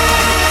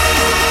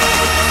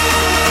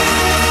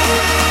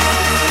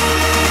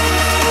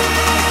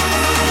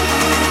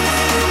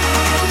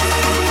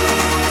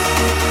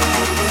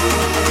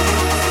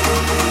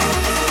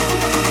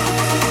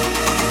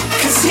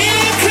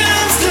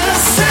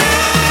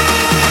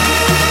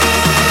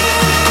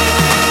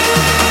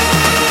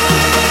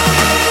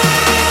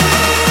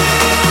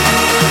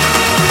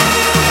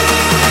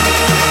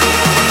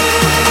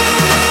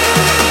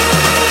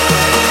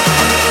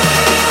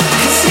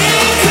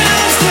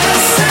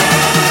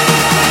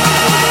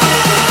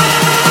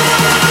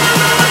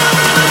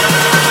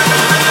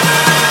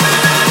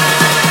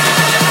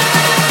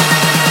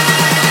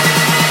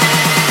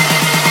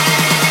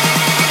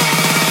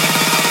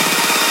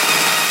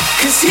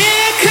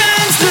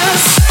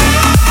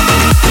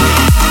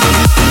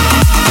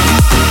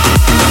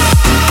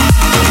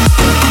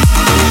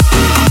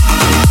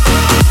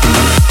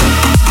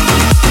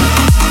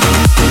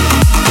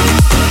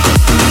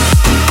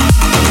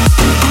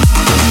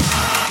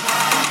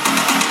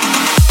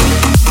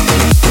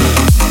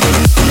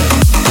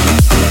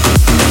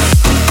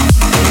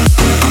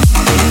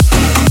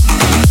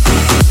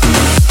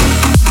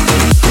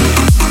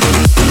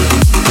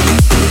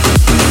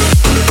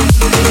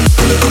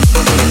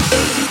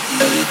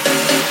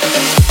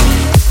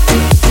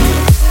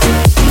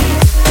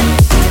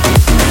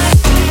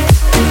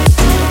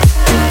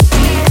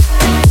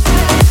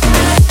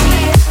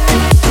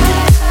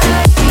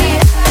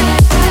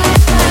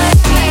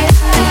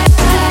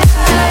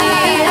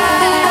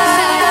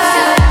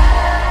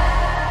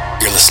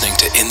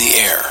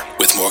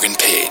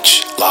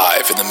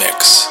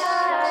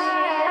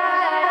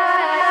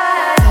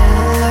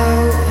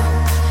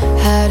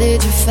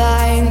 did you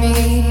find me?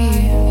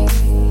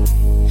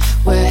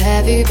 Where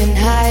have you been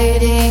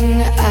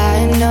hiding?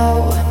 I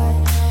know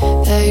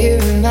that you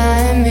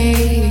remind me.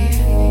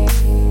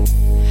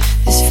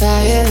 This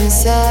fire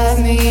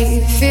inside me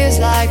feels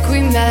like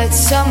we met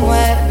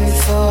somewhere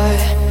before.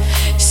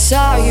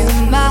 Saw you,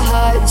 my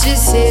heart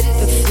just hit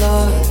the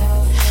floor.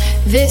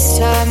 This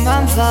time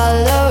I'm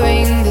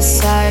following the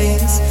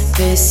signs.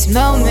 This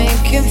moment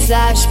can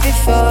flash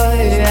before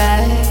your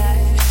eyes.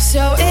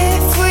 So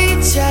if we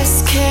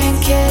just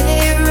can't get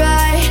it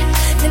right,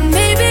 then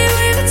maybe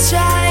we'll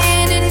try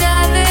in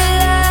another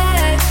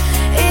life.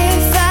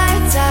 If I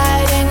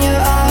died in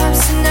your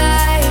arms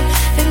tonight,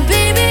 then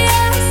baby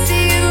I'll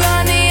see you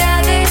on the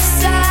other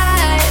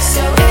side.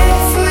 So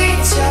if we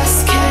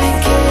just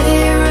can't get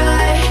it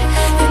right,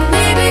 then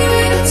maybe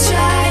we'll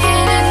try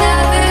in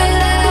another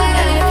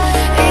life.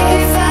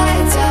 If I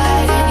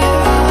died in your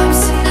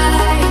arms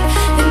tonight,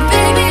 then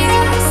baby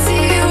I'll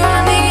see you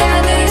on the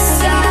other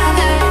side.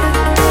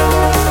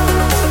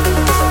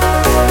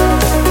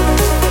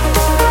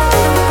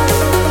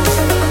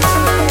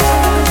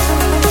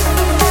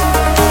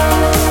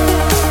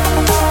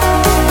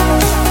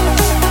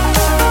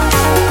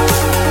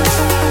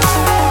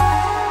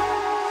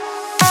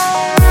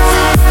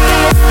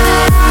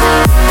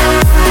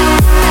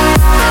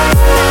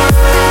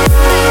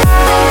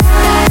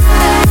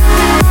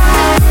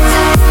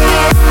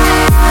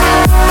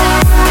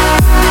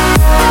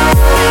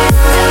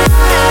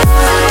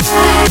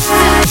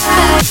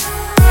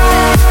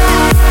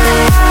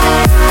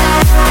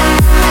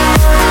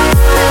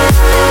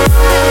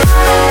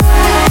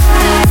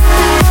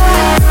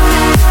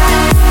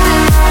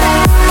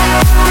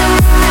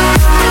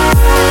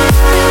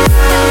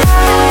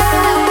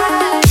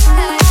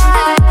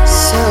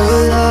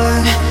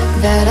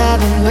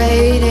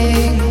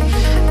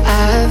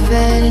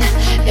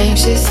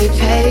 Anxiously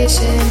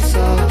patient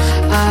for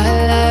our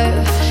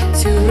love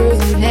to rule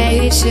the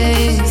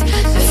nations.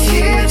 The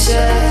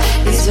future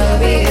is what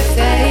we are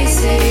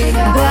facing.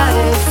 But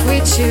if we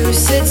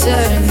choose to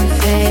turn the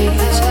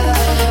page,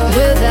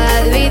 will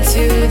that lead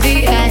to the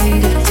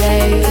end of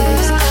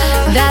days?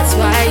 That's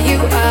why you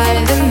are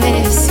the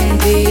missing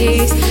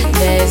piece.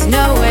 There's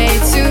no way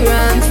to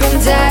run from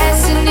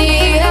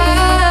destiny.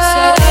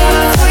 So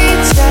if we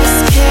just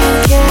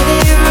can't get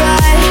it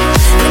right,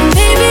 then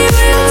maybe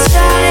we'll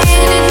try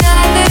in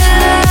another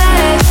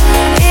life.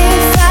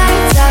 If I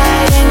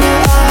died in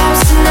your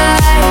arms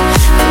tonight,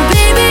 then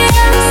baby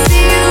I'll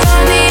see you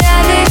on the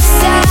other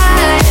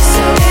side.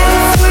 So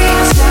if we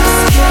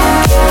just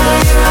can't get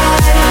it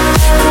right,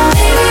 then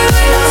maybe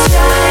we'll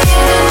try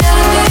in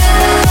another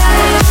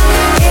life.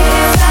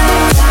 If I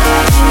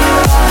died in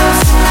your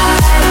arms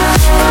tonight,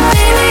 then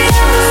baby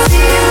I'll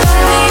see you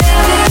on the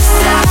other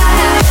side.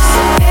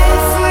 So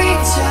if we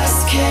just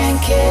can't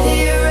get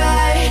it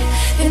right,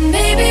 then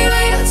maybe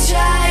we'll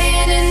try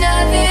in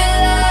another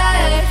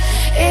life.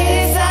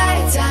 If I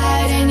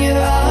died in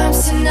your arms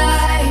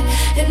tonight,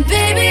 then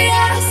baby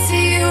I'll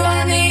see you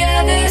on the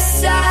other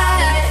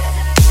side.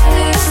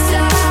 Other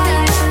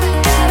side,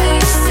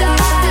 other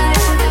side,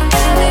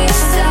 other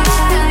side,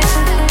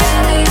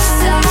 other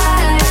side,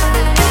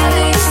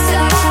 other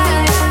side,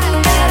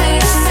 other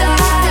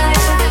side,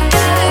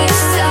 other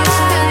side,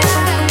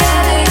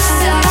 other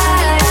side.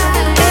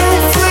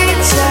 If we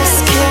just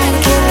can't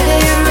get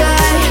it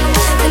right,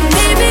 then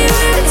maybe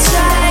we'll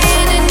try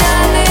in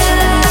another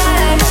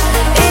life.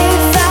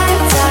 If I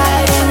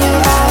died in your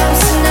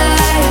arms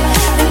tonight,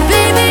 then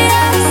baby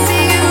I'll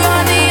see you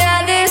on the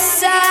other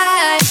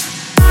side.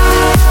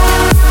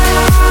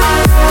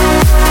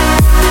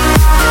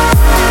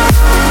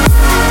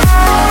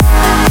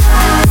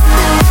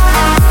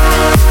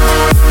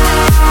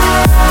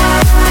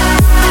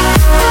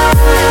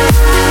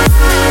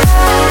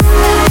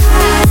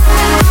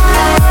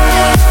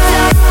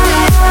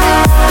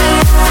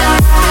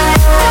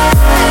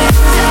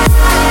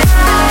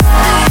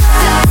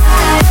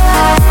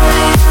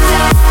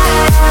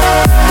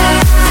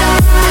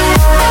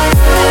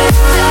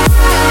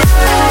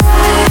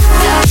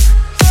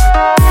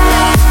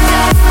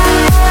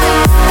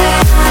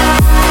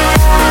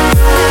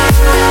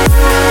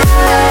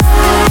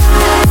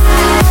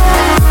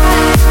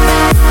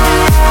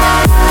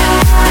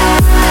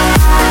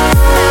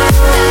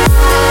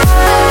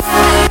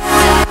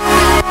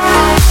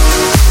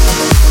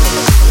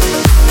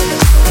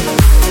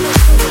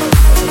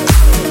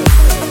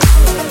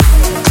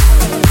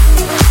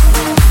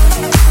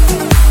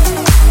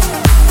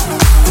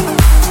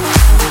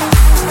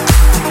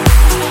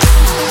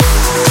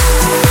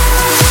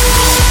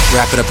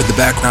 Wrap it up in the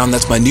background.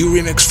 That's my new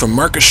remix from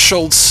Marcus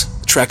Schultz.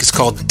 The track is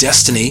called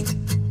Destiny.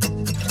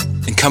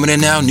 And coming in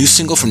now, new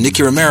single from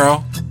Nicky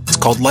Romero. It's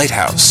called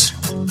Lighthouse.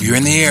 You're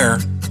in the air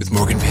with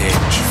Morgan Page.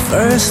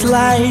 First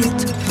light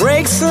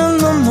breaks in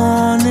the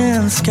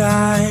morning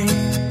sky,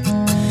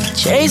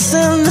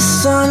 chasing the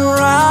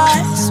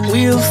sunrise.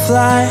 We'll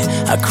fly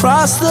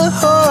across the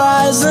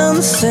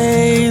horizon,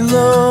 sail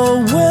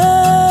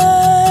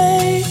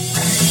away.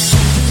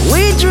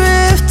 We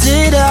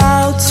drifted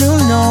out to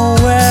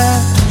nowhere,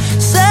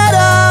 set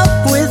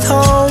up with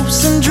hopes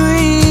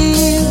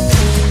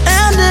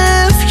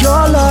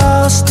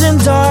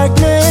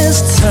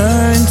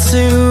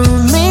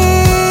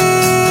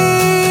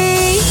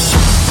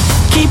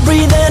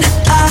breathing,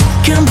 I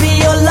can be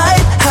your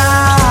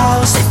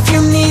lighthouse. If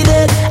you need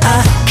it,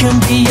 I can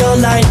be your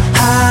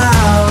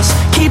lighthouse.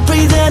 Keep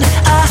breathing,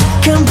 I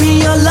can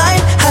be your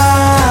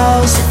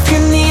lighthouse. If you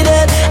need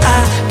it,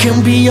 I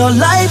can be your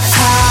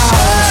lighthouse.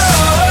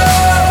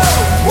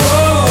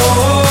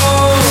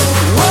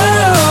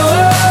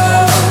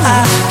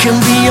 I can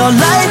be your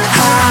lighthouse.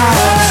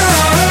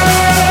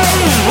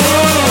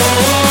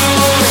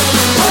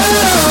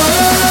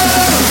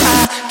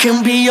 I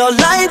can be your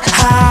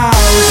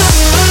lighthouse.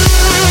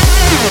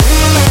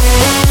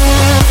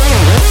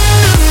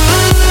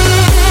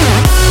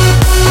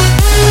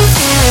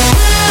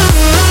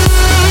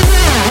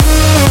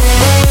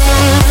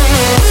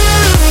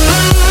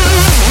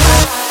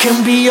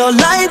 Can be your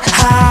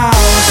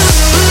lighthouse.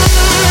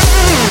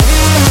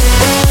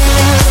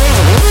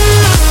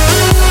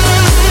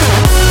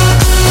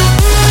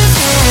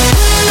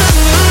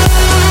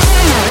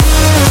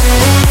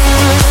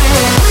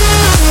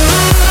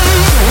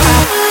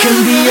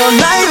 Can be your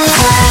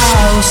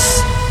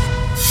lighthouse.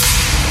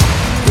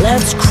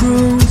 Let's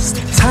cruise,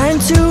 time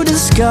to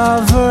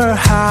discover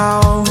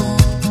how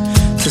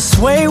to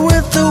sway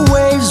with the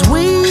waves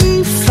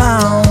we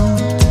found.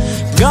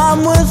 Gone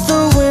with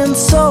the wind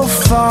so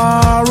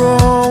far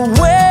away.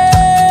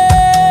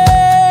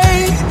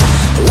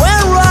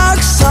 When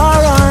rocks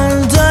are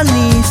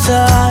underneath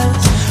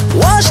us,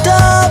 washed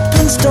up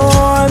in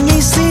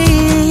stormy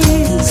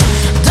seas,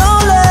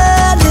 don't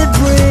let it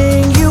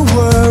bring you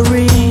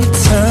worry,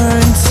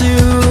 turn to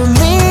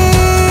me.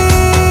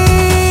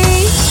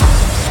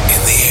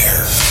 In the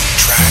air,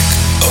 track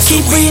of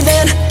Keep the week.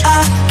 breathing,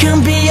 I can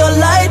be your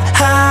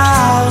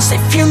lighthouse.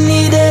 If you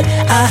need it,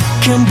 I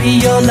can be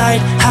your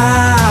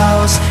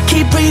lighthouse.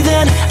 Keep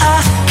breathing,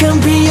 I can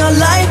be your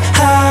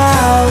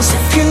lighthouse.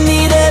 If you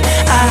need it,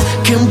 I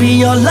can be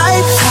your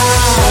lighthouse.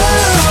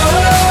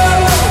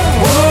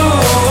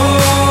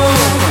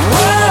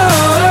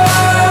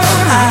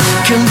 I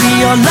can be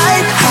your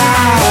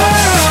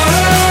lighthouse.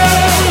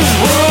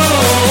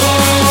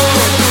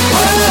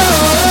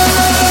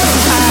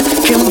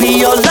 I can be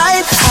your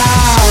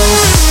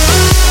lighthouse.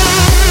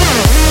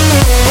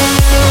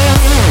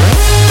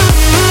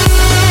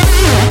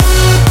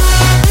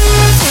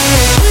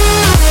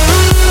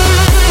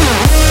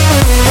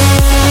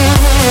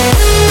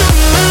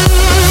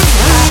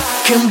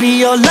 Can be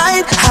your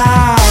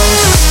lighthouse.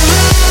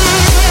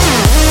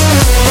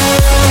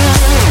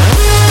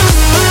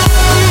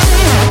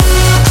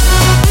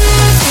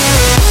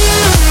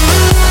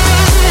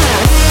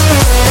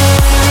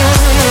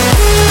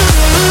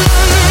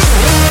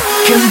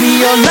 Can be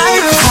your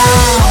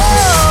lighthouse.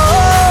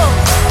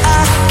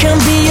 I can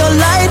be your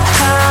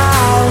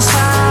lighthouse.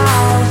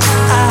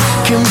 I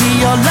can be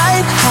your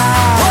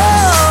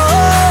lighthouse.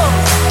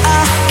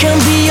 I can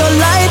be your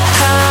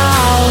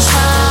lighthouse.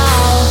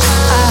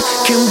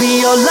 Can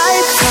be your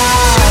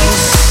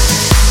lighthouse.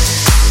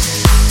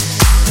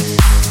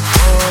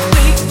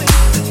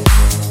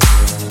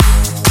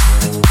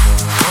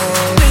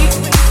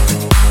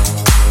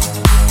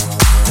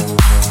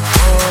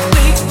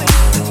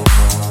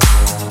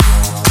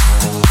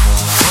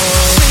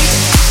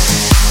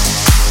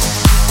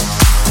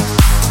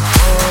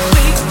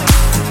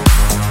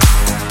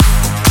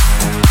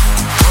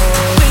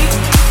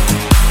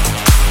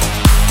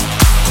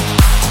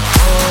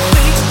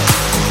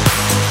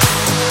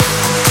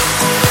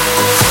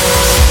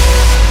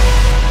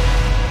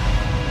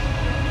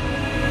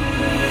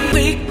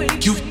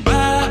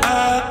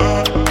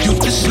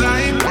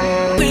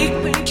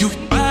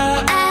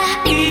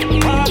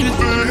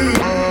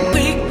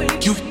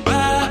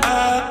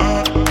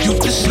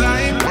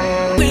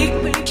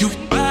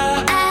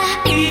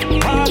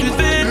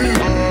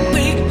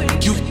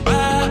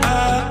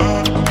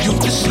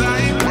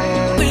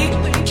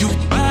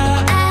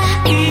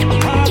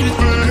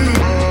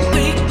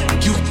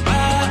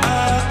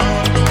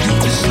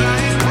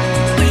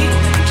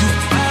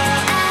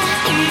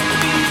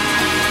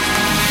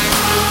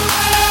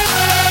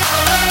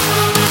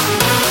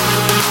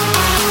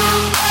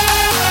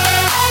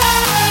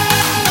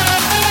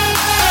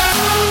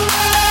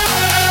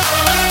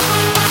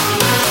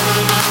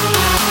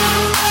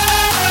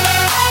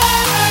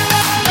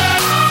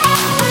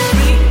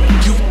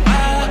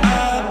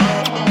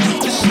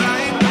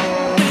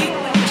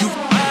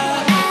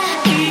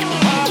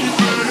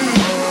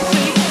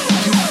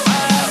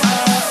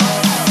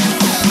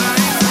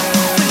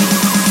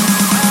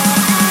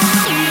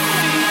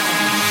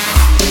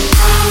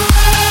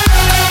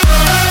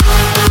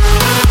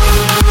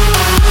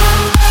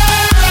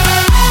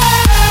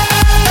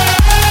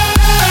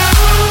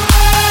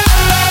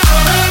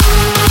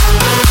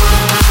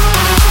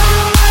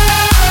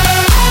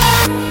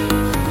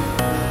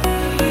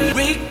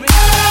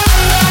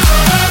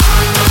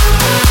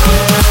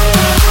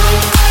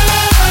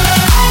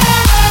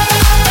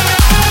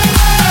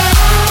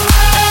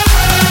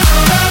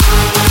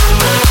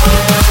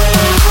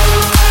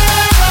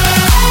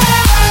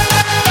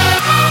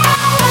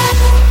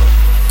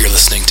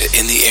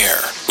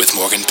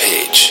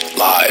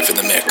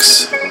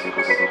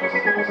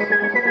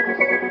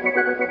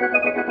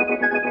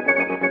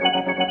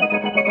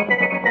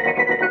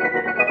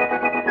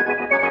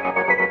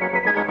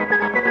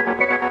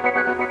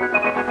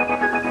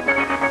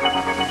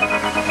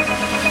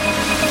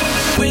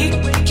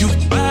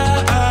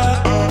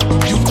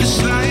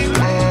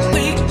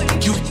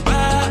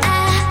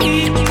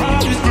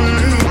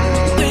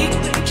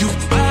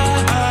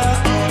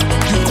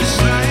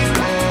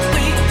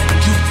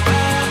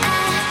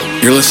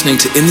 You're listening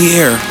to In the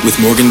Air with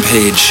Morgan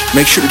Page.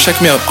 Make sure to check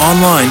me out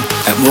online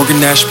at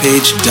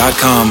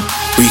morgan-page.com,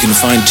 where you can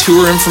find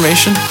tour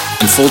information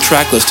and full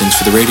track listings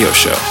for the radio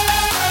show.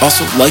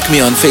 Also, like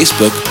me on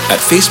Facebook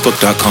at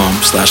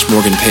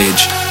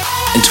facebook.com/morganpage.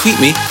 And tweet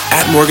me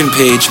at Morgan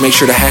Page. Make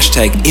sure to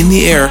hashtag In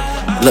the Air.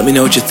 Let me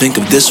know what you think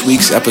of this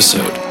week's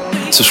episode.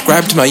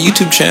 Subscribe to my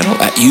YouTube channel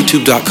at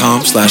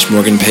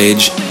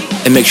youtube.com/morganpage.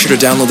 And make sure to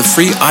download the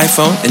free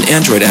iPhone and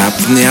Android app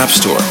from the App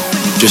Store.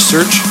 Just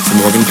search for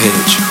Morgan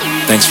Page.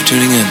 Thanks for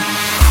tuning in.